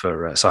Dan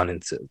for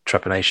signing to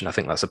Trepanation. I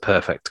think that's a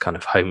perfect kind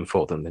of home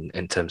for them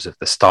in terms of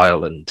the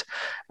style and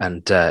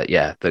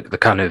the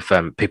kind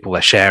of people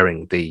they're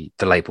sharing the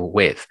label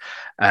with.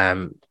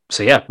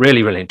 So yeah,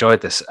 really, really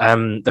enjoyed this.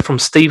 They're from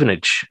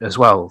Stevenage as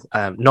well.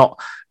 Not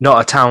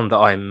a town that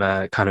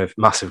I'm kind of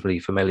massively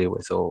familiar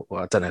with, or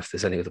I don't know if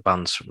there's any other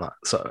bands from that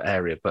sort of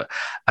area, but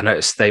I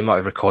noticed they might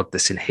have recorded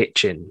this in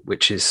Hitchin,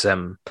 which is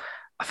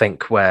I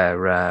think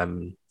where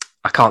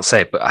I can't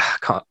say it, but I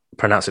can't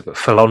pronounce it, but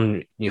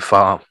Falon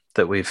Nufar,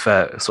 that we've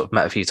sort of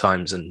met a few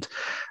times and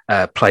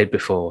played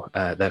before.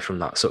 They're from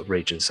that sort of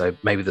region, so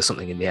maybe there's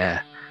something in the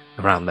air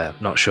around there,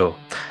 not sure.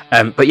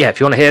 But yeah, if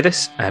you want to hear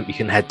this, you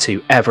can head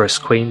to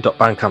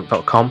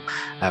everestqueen.bandcamp.com.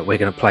 We're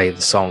going to play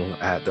the song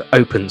that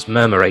opens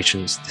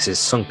Murmurations. This is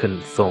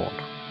Sunken Thorn.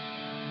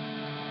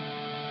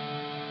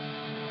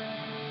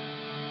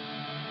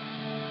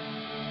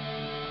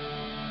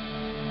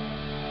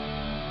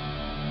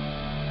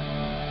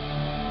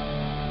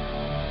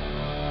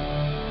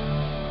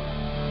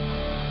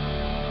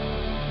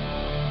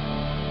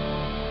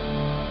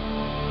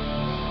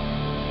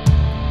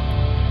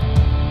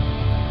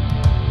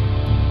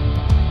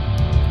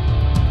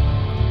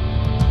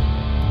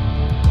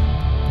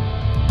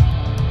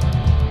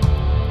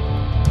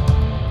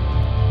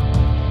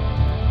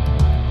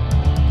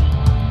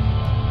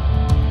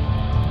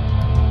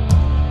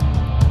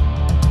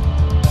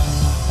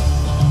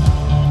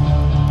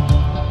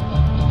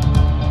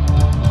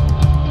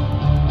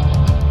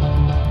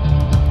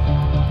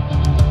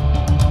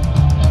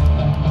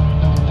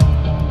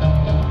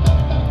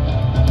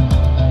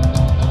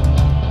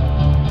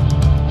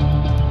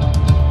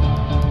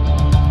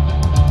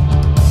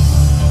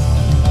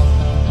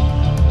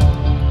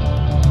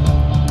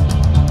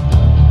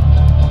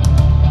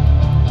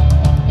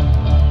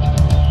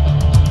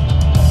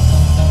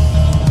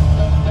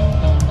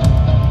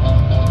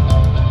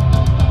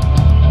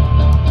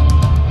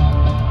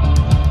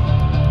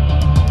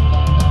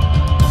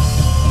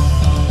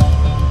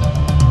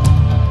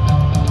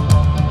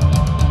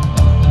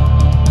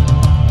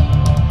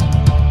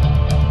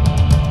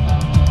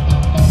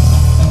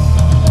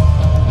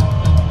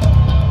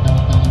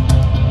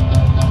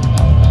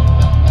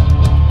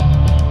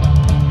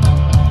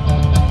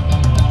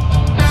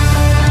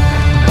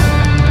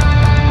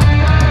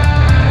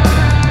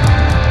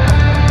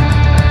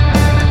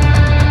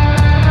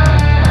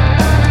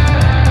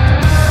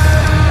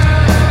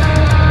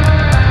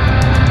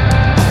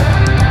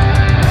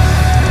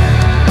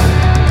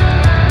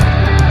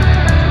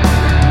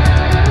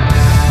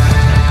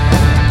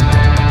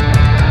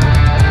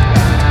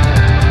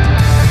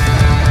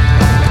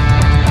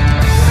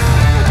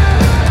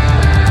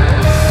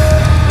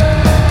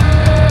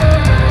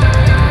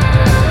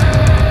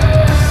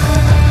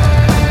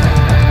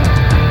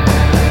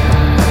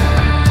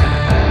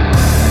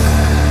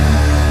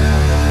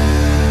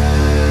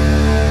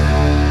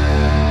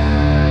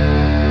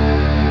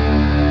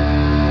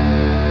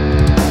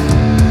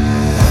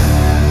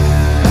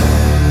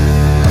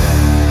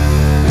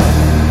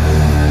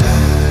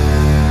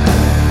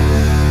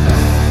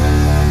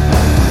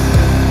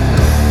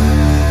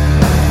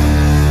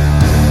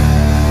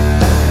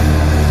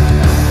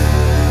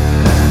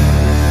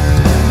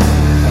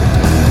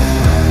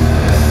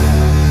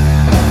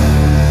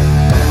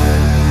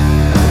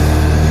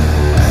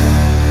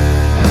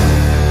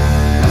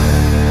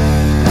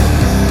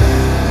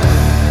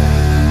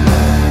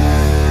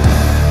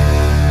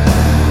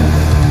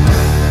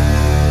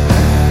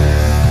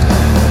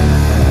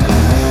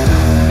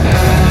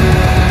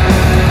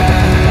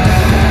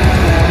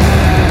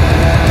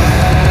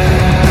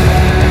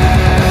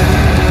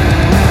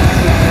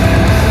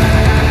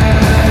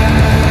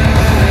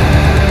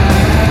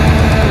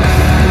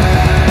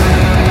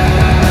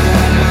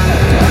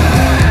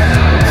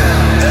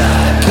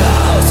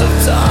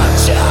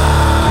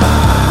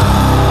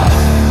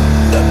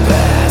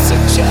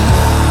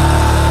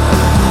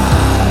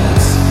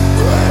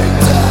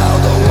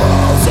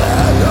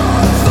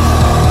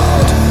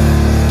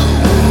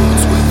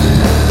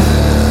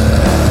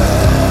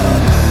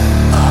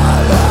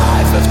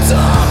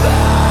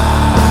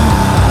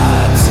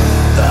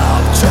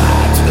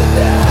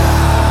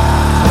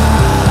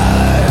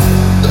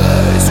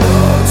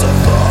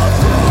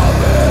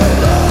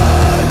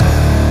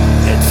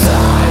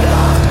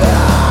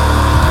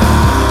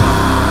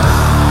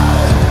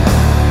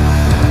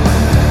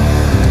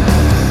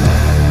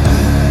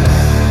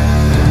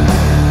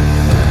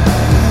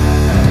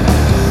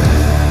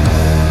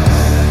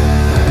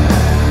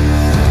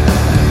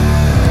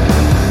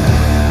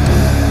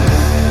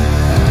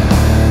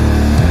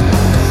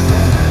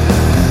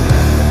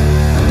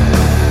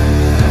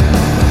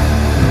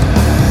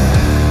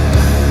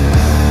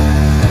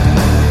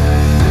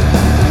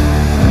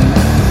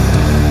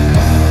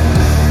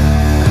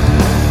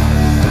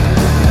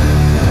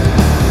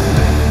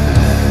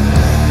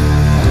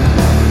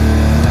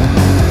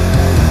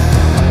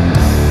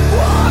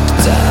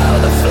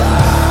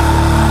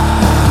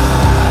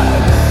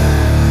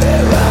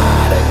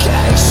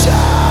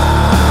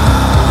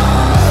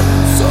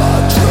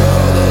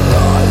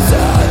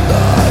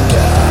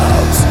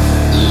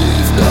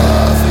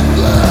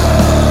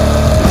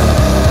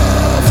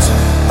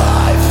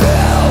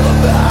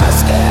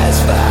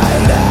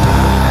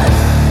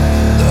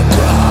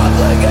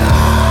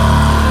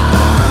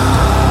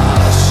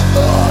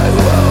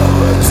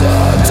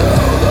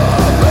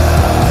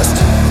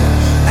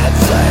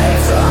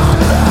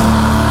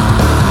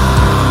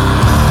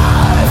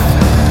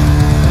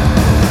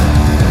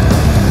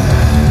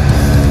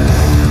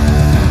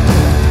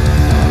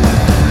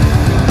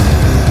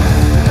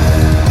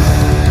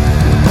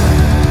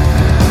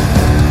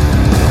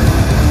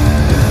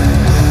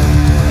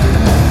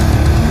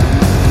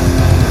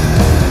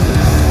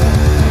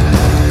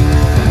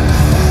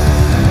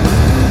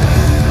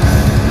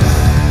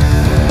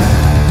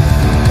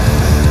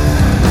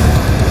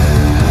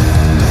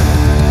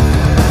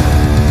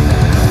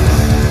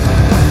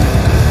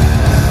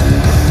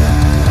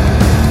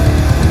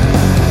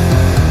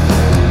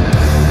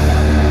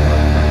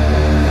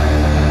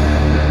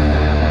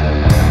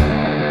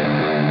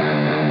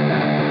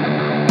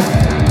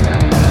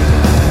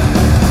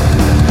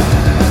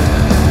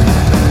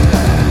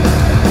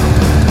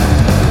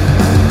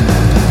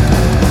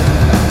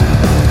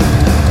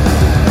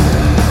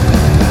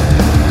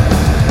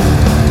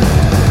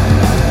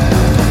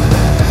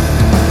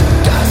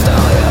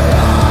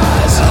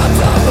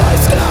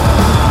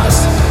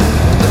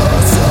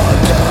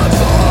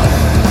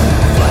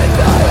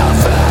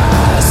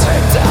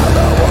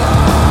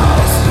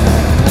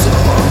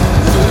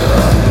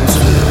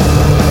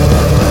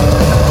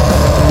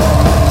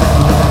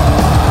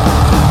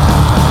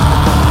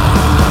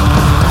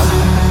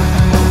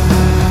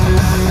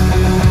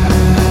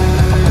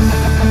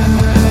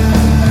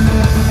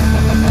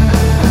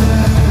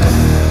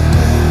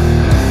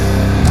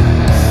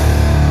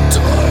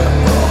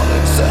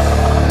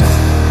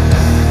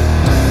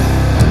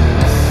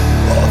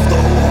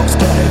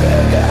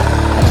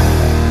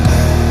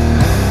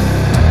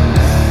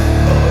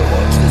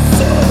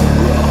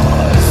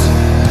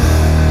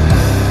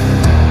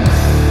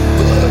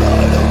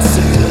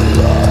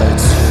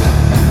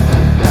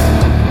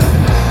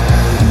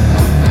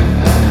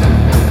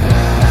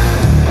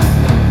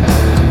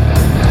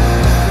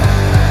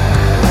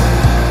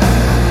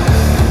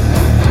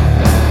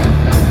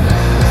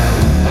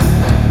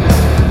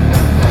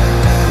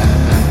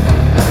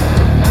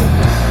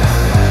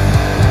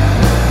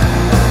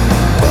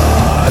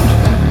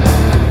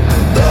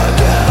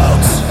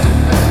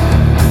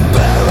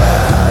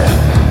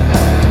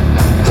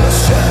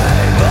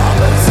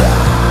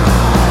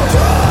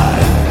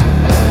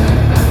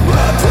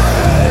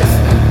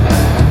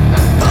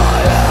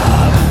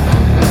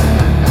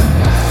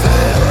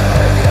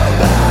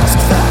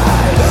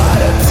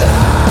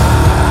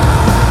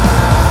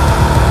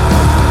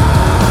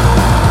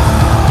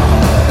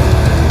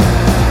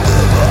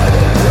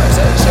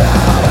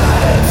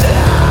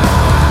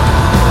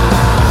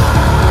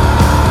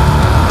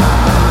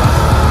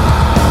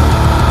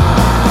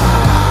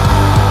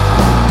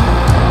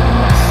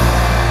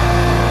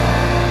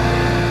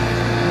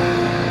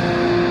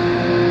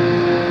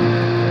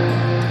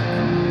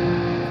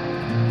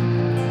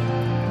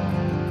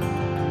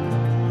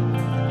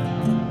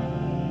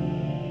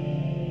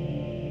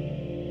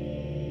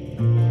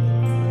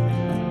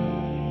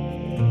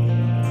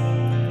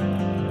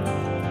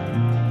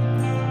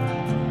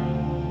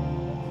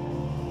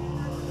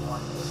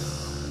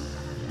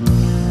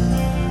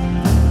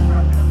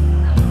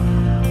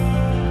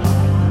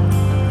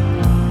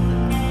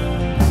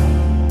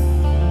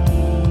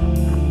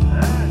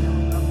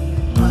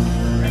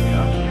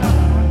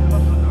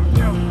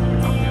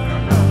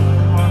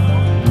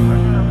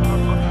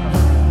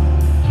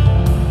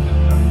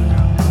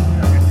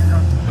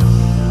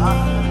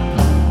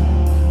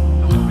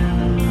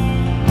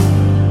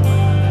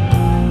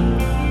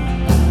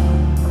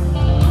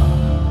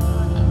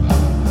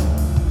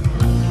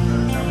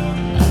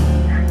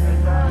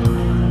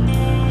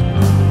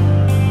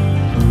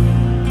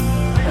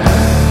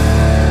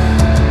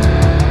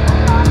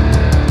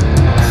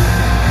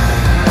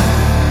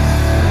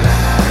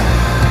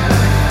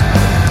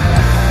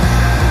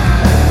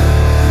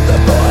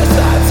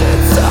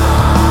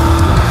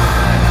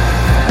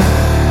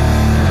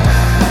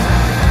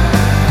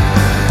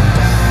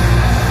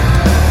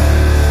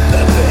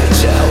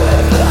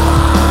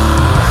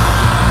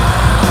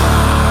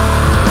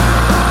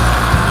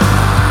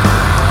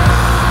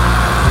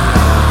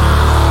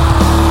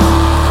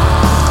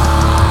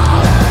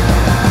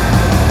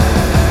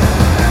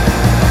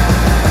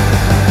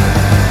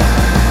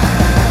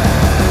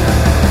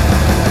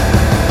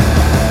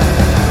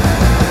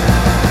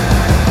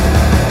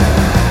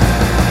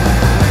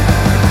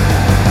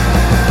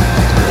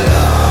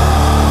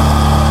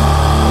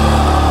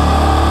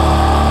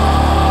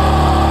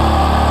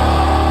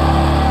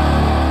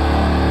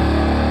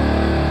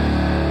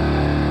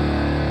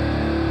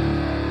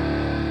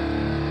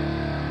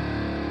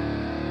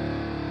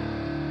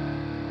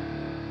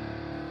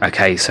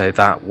 Okay, so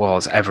that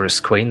was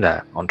Everest Queen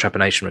there on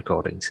Trepanation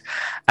Recordings.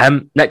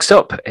 Next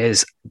up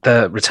is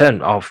the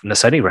return of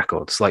Nasoni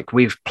Records. Like,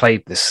 we've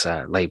played this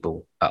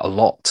label a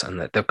lot, and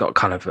they've got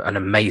kind of an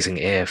amazing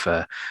ear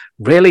for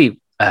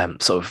really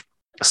sort of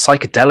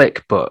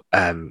psychedelic, but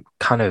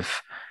kind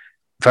of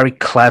very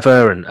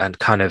clever and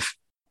kind of,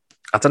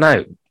 I don't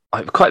know,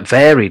 like quite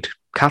varied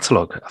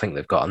catalogue I think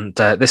they've got. And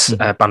this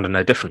band are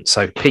no different.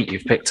 So, Pete,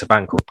 you've picked a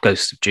band called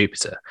Ghosts of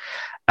Jupiter.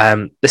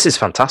 This is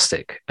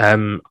fantastic.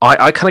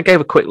 I kind of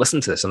gave a quick listen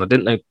to this and I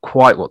didn't know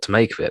quite what to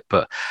make of it,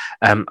 but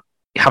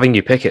having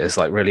you pick it has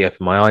like really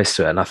opened my eyes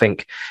to it. And I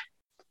think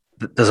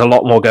there's a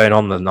lot more going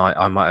on than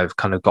I might have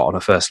kind of got on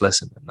a first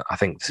listen. And I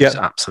think this is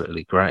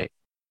absolutely great.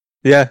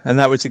 Yeah, and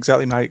that was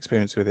exactly my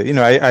experience with it. You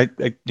know, I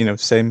you know,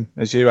 same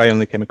as you. I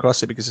only came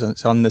across it because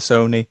it's on the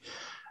Sony,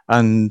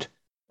 and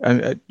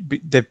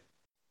they've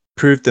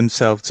proved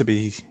themselves to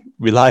be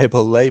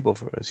reliable label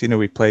for us. You know,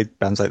 we played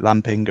bands like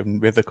Lamping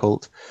and River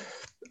Cult,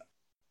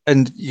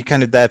 and you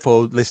kind of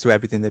therefore listen to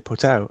everything they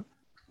put out.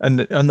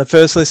 And on the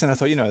first listen, I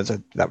thought, you know,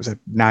 that was a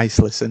nice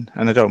listen,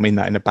 and I don't mean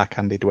that in a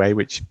backhanded way,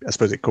 which I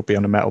suppose it could be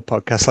on a metal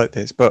podcast like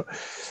this, but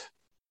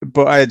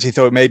I actually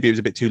thought maybe it was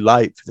a bit too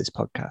light for this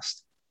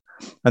podcast.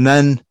 And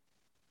then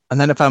I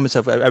found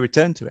myself, I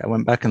returned to it. I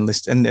went back and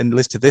listened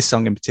to this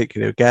song in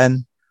particular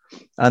again.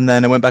 And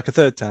then I went back a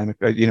third time,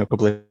 you know, a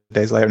couple of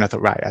days later, and I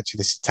thought, right, actually,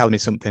 this is telling me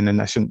something,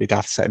 and I shouldn't be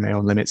daft setting my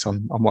own limits on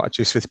what I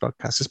choose for this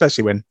podcast,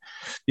 especially when,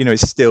 you know,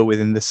 it's still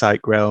within the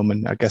psych realm,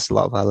 and I guess a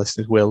lot of our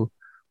listeners will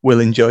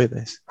enjoy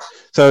this.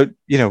 So,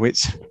 you know,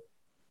 it's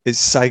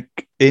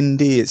psych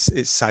indie,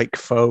 it's psych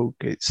folk,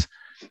 it's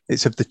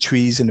of the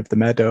trees and of the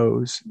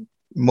meadows,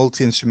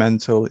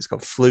 multi-instrumental, it's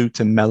got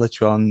flute and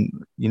mellotron,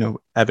 you know,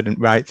 evident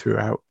right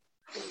throughout.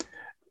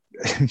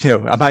 You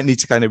know, I might need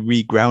to kind of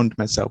reground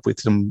myself with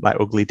some like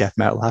ugly death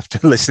metal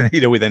after listening,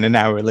 you know, within an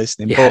hour of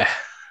listening. Yeah. But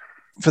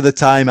for the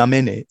time I'm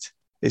in it,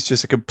 it's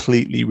just a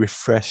completely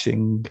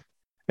refreshing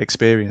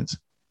experience.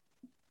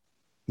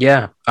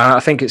 Yeah, I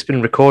think it's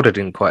been recorded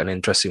in quite an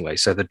interesting way.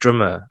 So the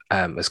drummer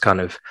has kind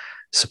of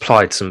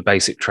supplied some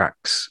basic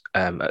tracks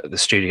at the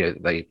studio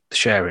that they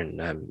share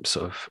in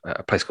sort of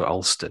a place called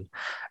Alston.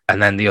 And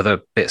then the other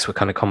bits were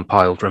kind of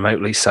compiled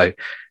remotely. So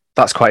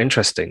that's quite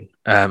interesting.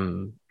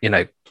 You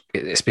know,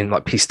 it's been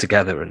like pieced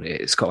together, and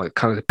it's got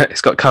kind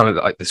of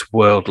like this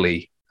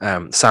worldly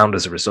sound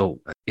as a result.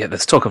 Yeah,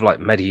 there's talk of like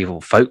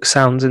medieval folk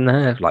sounds in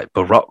there, like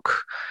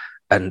Baroque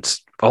and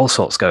all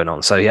sorts going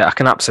on. So yeah, I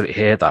can absolutely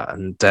hear that.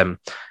 And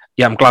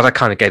yeah, I'm glad I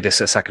kind of gave this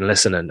a second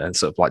listen and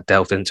sort of like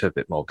delved into it a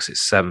bit more, because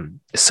it's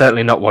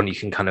certainly not one you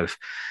can kind of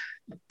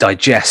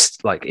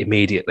digest like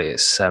immediately. It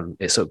sort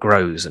of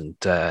grows and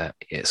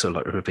it sort of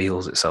like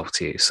reveals itself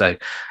to you. So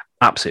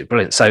absolutely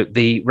brilliant. So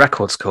the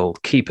record's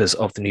called Keepers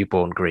of the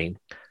Newborn Green,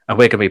 and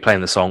we're going to be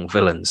playing the song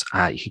Villains.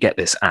 You can get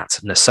this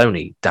at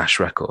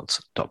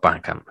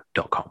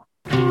nasoni-records.bandcamp.com.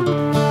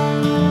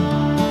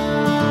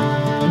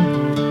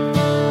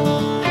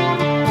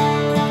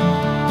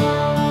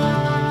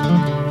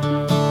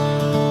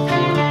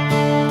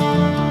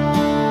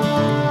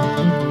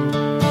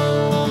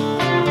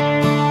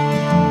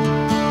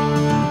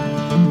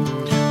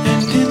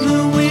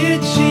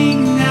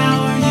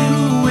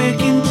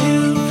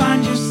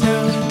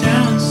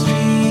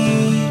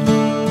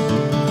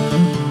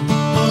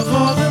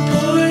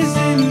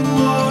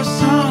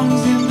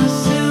 Songs in the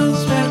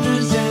sills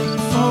represent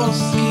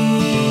false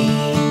schemes.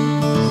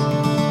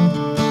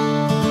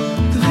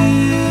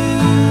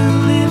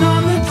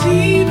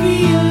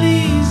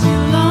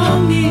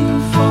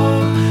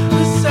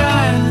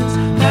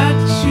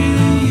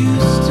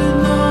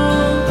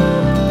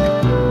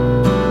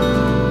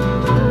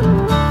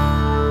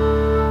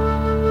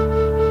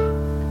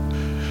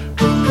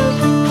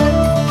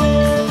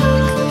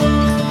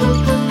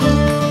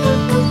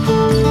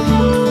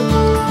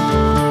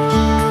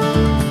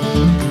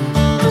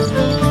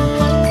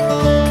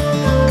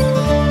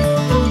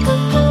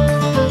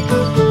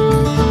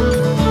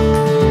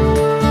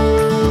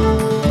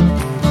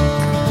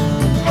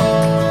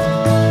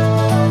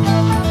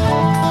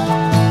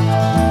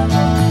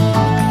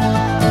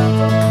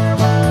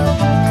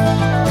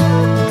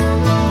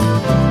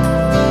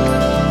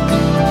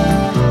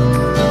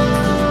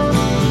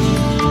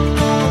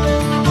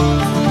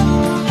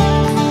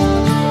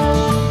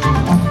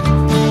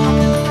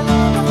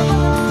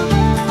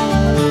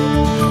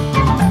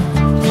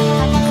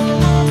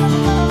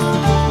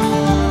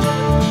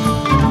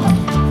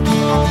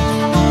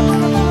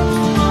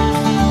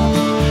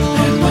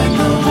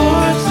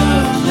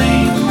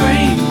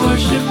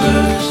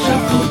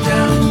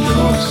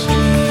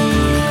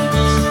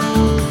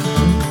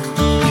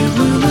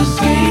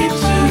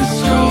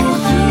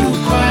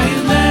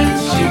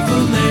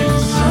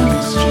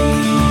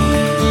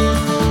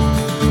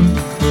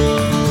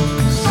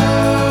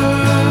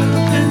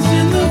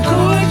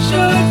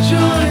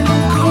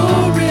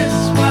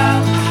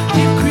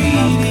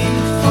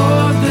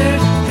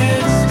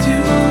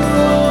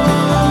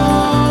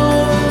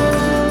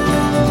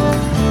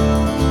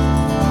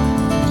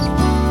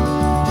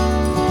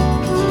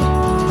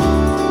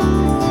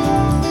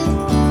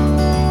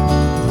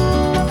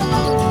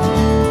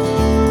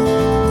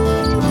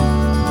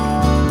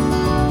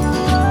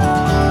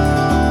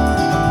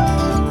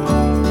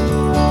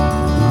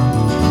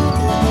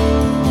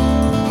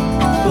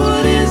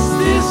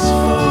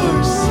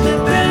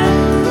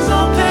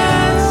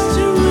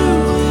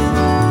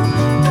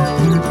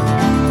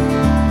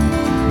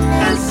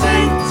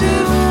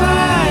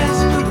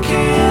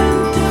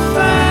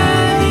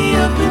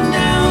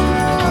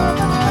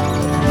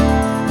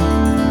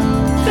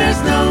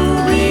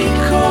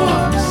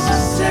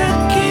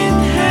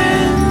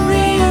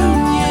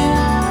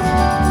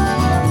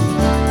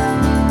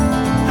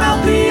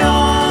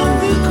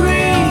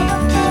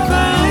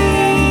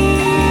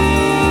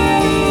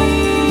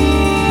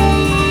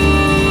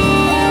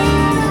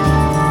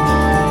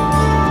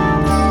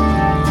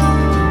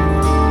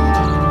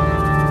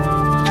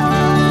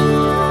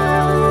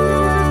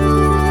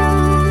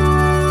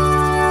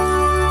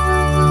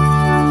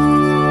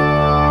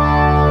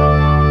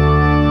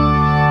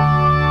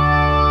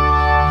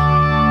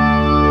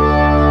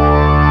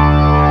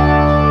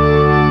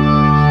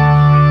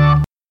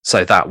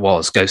 So that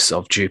was Ghosts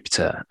of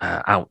Jupiter,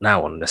 out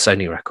now on the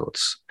Sony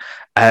Records.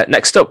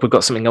 Next up, we've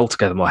got something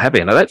altogether more heavy,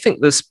 and I don't think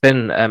there's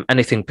been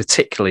anything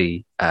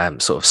particularly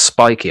sort of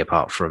spiky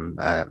apart from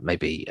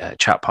maybe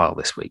Chat Pile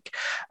this week.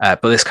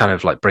 But this kind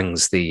of like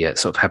brings the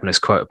sort of heaviness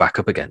quota back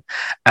up again.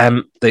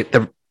 A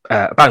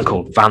band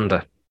called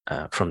Vanda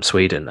from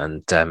Sweden,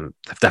 and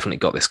they've definitely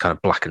got this kind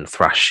of black and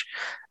thrash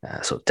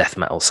sort of death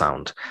metal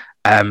sound.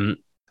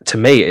 To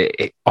me,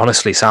 it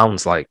honestly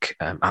sounds like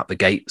At the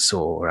Gates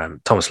or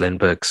Thomas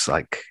Lindbergh's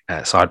like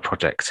side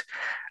project,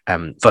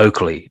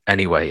 vocally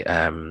anyway,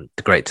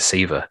 The Great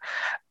Deceiver.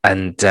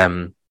 And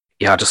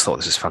I just thought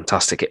this was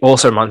fantastic. It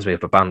also reminds me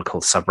of a band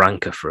called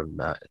Sabranka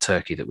from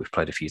Turkey that we've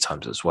played a few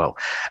times as well.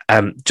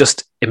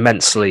 Just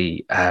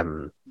immensely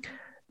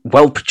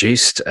well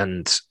produced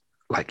and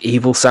like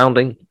evil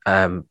sounding,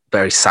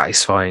 very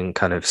satisfying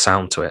kind of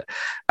sound to it.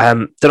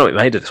 Don't know what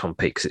made of this one,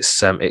 Pete,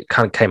 because it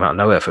kind of came out of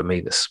nowhere for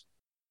me. This.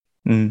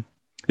 Yeah,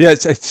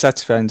 it's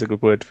satisfying is a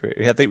good word for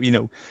it. I think,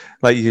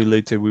 like you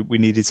alluded to, we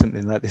needed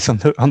something like this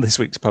on this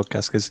week's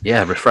podcast because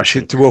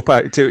refreshing to up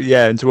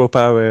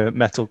our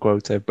metal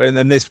quota. But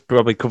then this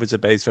probably covers a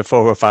base for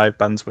 4 or 5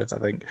 bands worth, I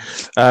think.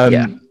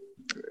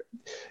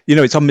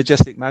 It's on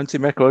Majestic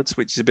Mountain Records,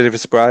 which is a bit of a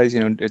surprise.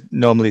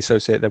 Normally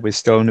associate that with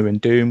Stoner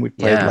and Doom. We've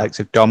played the likes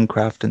of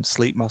Domcraft and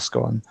Sleep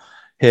Moscow on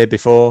here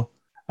before.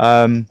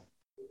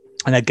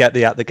 And I get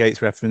the At the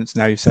Gates reference.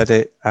 Now you've said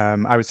it.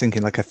 I was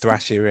thinking like a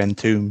thrashier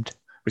Entombed,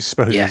 which I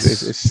suppose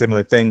is a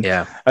similar thing.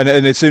 Yeah. And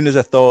as soon as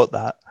I thought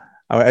that,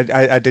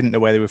 I didn't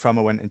know where they were from.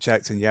 I went and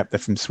checked, and yep, they're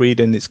from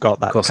Sweden. It's got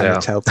that kind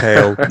of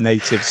telltale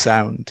native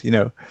sound,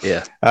 Yeah.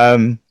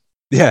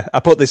 I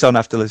put this on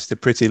after listening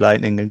to Pretty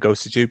Lightning and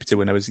Ghost of Jupiter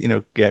when I was,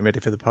 getting ready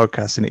for the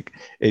podcast, and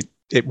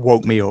it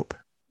woke me up.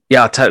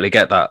 Yeah, I totally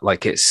get that.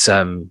 Like it's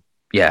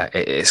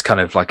it's kind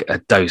of like a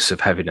dose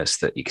of heaviness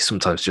that you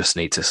sometimes just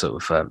need to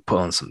sort of put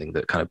on something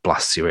that kind of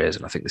blasts your ears,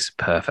 and I think this is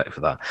perfect for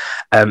that.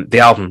 The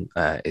album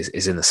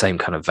is in the same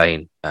kind of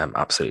vein.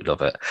 Absolutely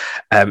love it.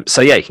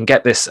 You can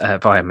get this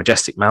via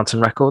Majestic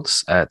Mountain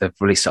Records.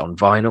 They've released it on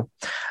vinyl,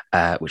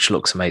 which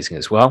looks amazing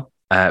as well.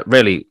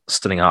 Really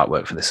stunning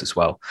artwork for this as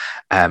well.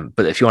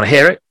 But if you want to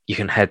hear it, you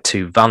can head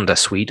to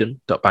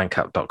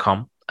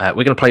vandasweden.bandcamp.com. We're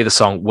going to play the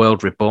song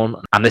World Reborn,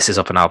 and this is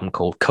off an album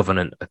called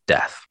Covenant of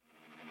Death.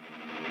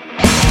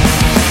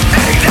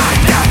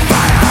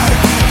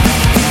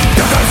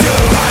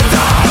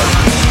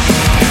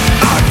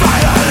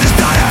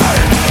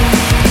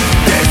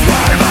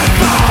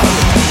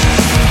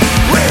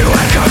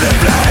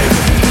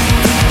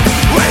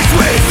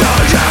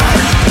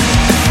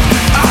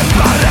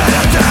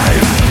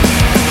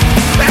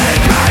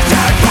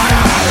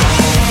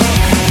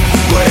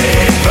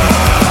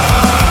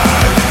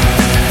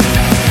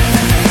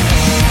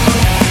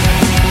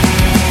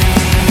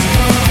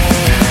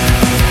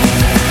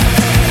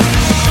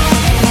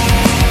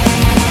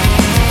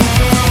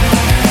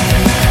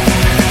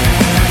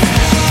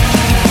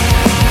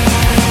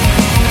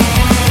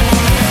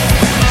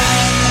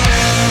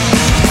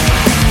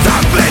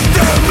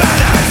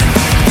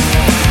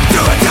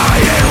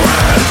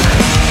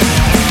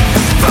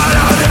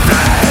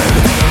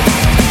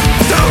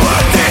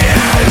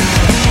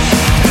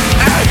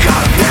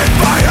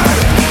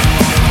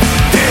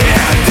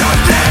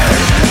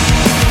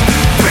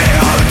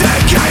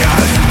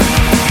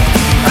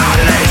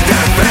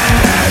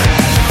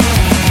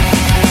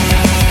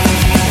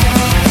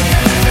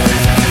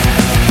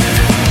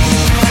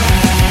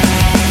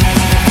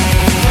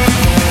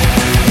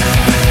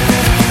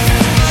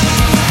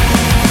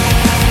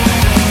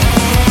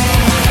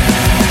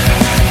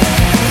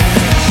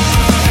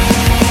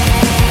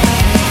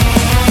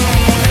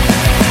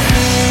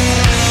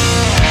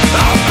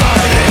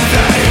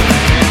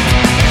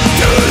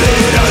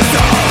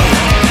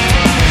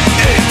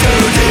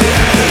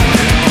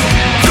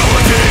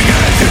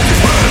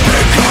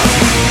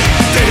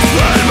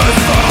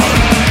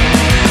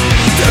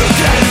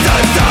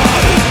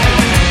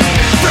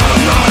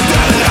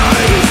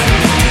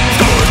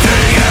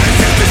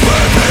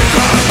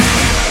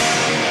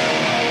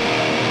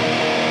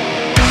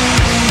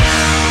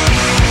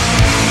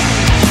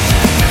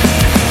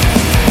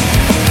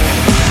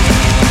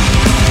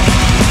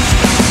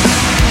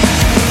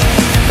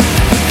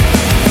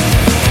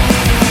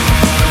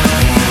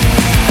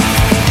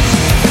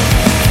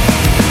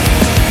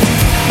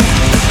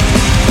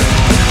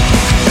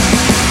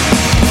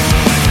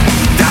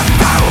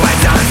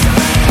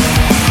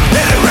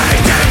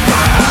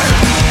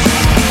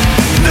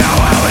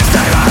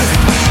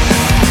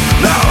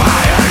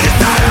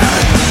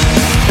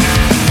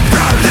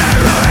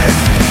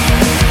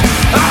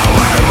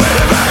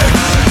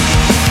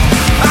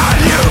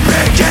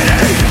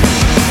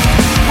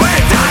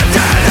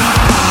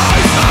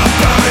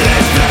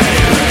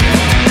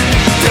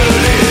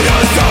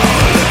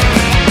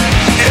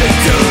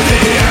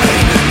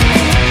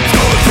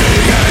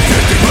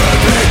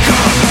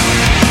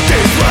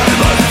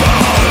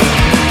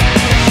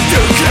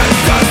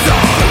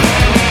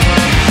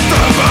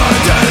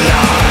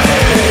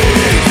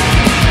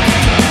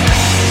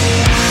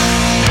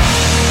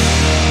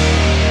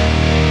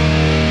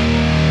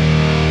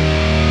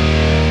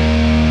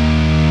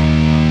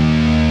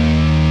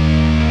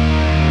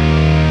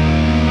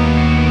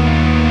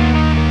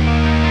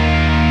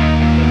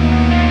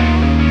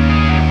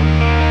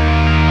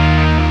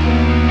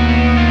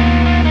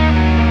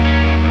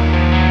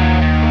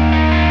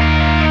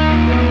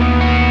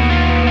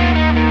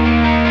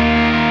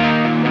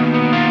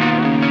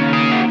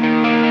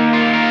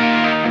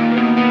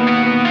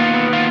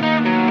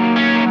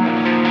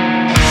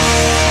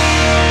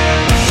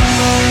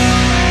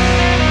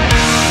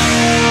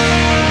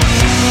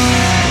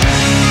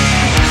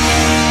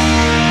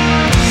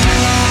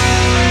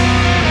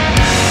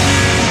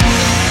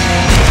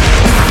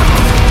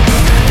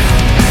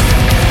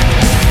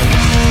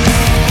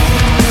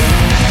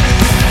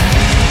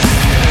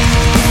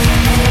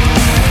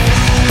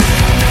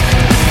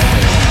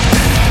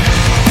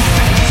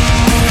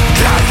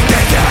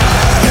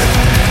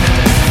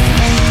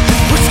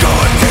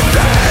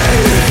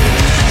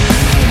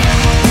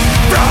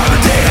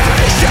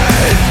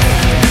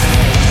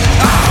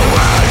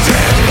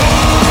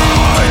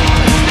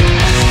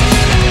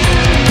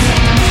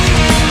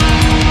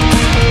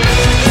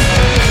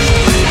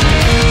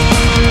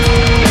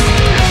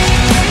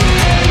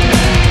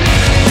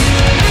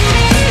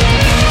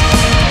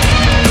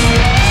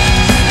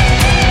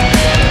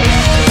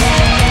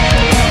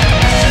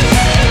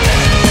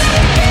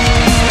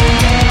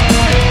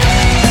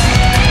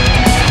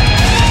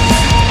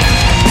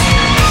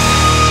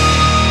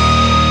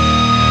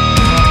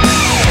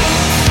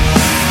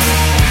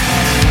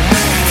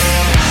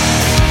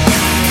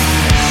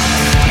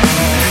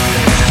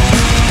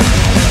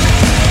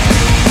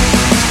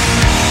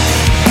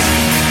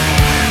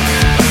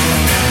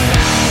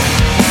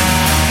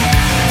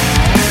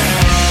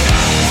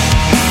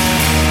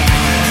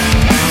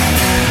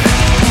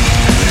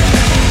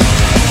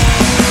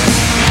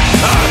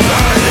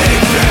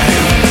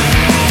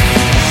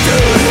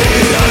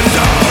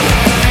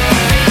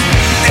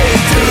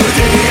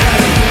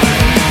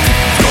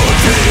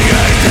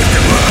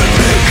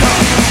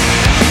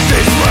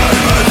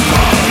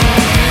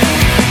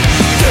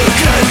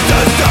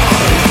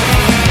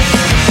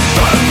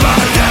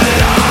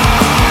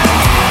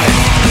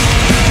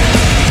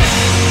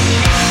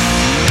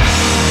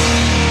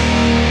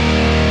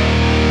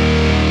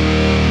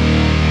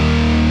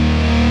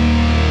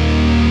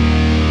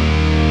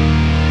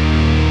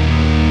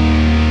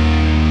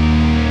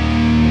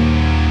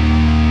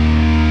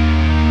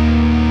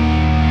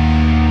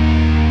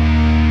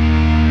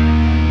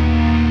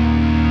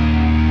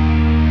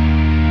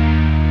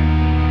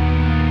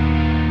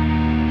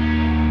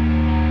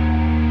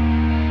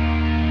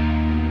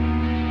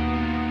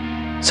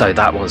 So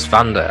that was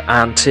Vanda.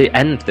 And to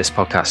end this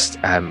podcast,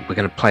 we're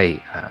going to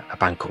play a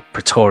band called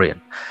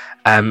Praetorian.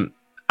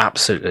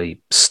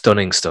 Absolutely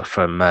stunning stuff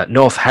from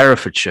North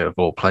Herefordshire, of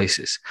all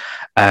places.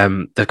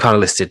 They've kind of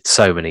listed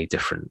so many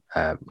different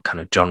kind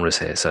of genres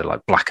here. So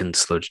like blackened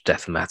sludge,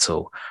 death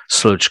metal,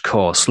 sludge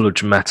core,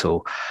 sludge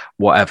metal,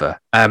 whatever.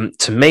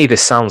 To me,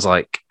 this sounds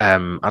like, I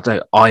don't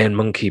know, Iron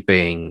Monkey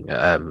being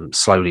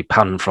slowly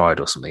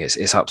pan-fried or something.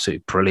 It's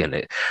absolutely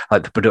brilliant.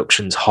 Like the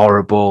production's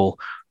horrible.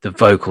 The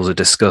vocals are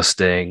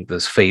disgusting.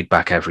 There's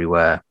feedback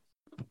everywhere.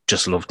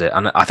 Just loved it.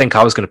 And I think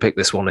I was going to pick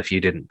this one if you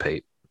didn't,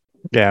 Pete.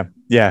 Yeah.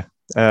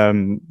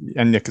 And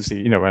you can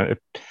see,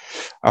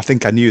 I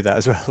think I knew that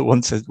as well.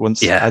 Once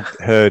I'd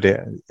heard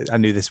it, I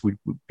knew this would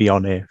be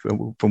on here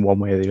from one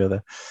way or the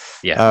other.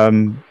 Yeah.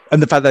 And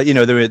the fact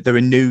that they're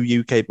a new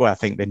UK, well, I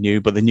think they're new,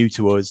 but they're new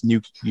to us,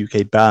 new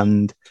UK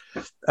band.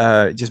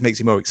 It just makes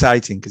it more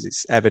exciting because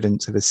it's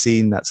evidence of a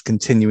scene that's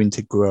continuing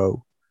to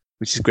grow,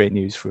 which is great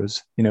news for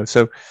us.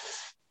 So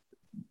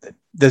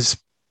there's,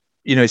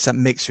 it's that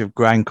mixture of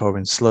grindcore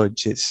and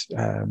sludge. It's,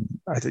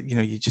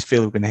 you just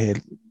feel we're going to hear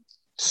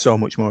so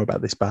much more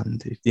about this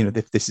band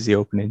if this is the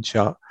opening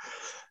shot.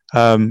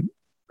 I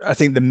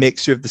think the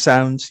mixture of the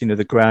sounds,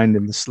 the grind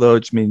and the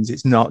sludge, means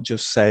it's not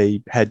just,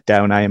 say, head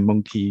down Iron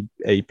Monkey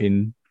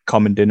aping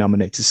common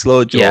denominator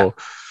sludge, or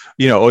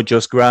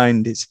just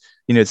grind. It's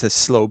it's a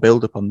slow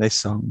build up on this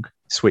song,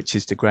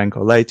 switches to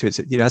grindcore later. It's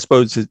I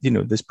suppose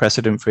there's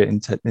precedent for it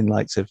in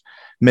likes of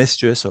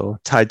Mistress or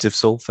Tides of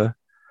Sulphur.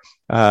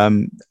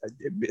 And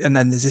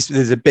then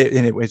there's a bit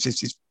in it where it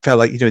just felt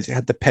like it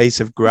had the pace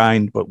of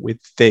grind, but with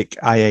thick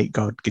I Hate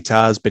God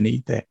guitars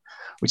beneath it,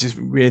 which is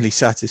really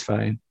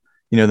satisfying.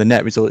 The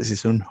net result is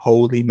this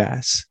unholy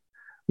mess,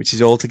 which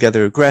is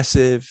altogether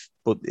aggressive,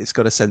 but it's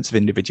got a sense of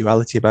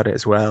individuality about it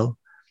as well.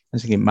 I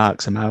think it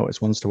marks them out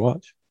as ones to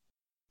watch.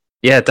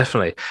 Yeah,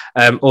 definitely.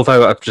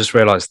 Although I've just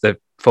realised they've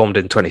formed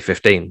in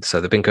 2015,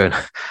 so they've been going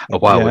a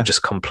while. Yeah. We've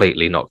just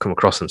completely not come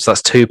across them. So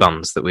that's two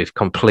bands that we've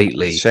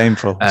completely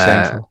shameful.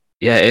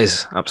 Yeah, it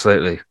is,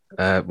 absolutely.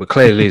 We're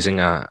clearly losing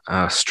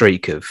our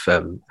streak of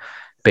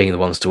being the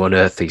ones to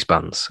unearth these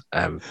bands.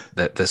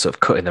 They're sort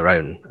of cutting their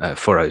own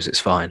furrows. It's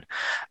fine.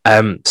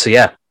 So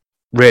yeah,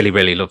 really,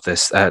 really love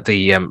this.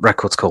 The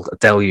record's called A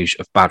Deluge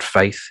of Bad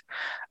Faith.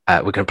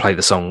 We're going to play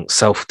the song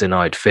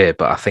Self-Denied Fear,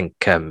 but I think,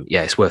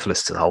 it's worth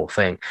listening to the whole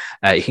thing.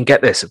 You can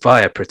get this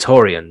via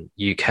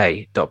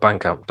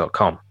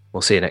praetorianuk.bandcamp.com.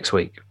 We'll see you next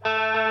week.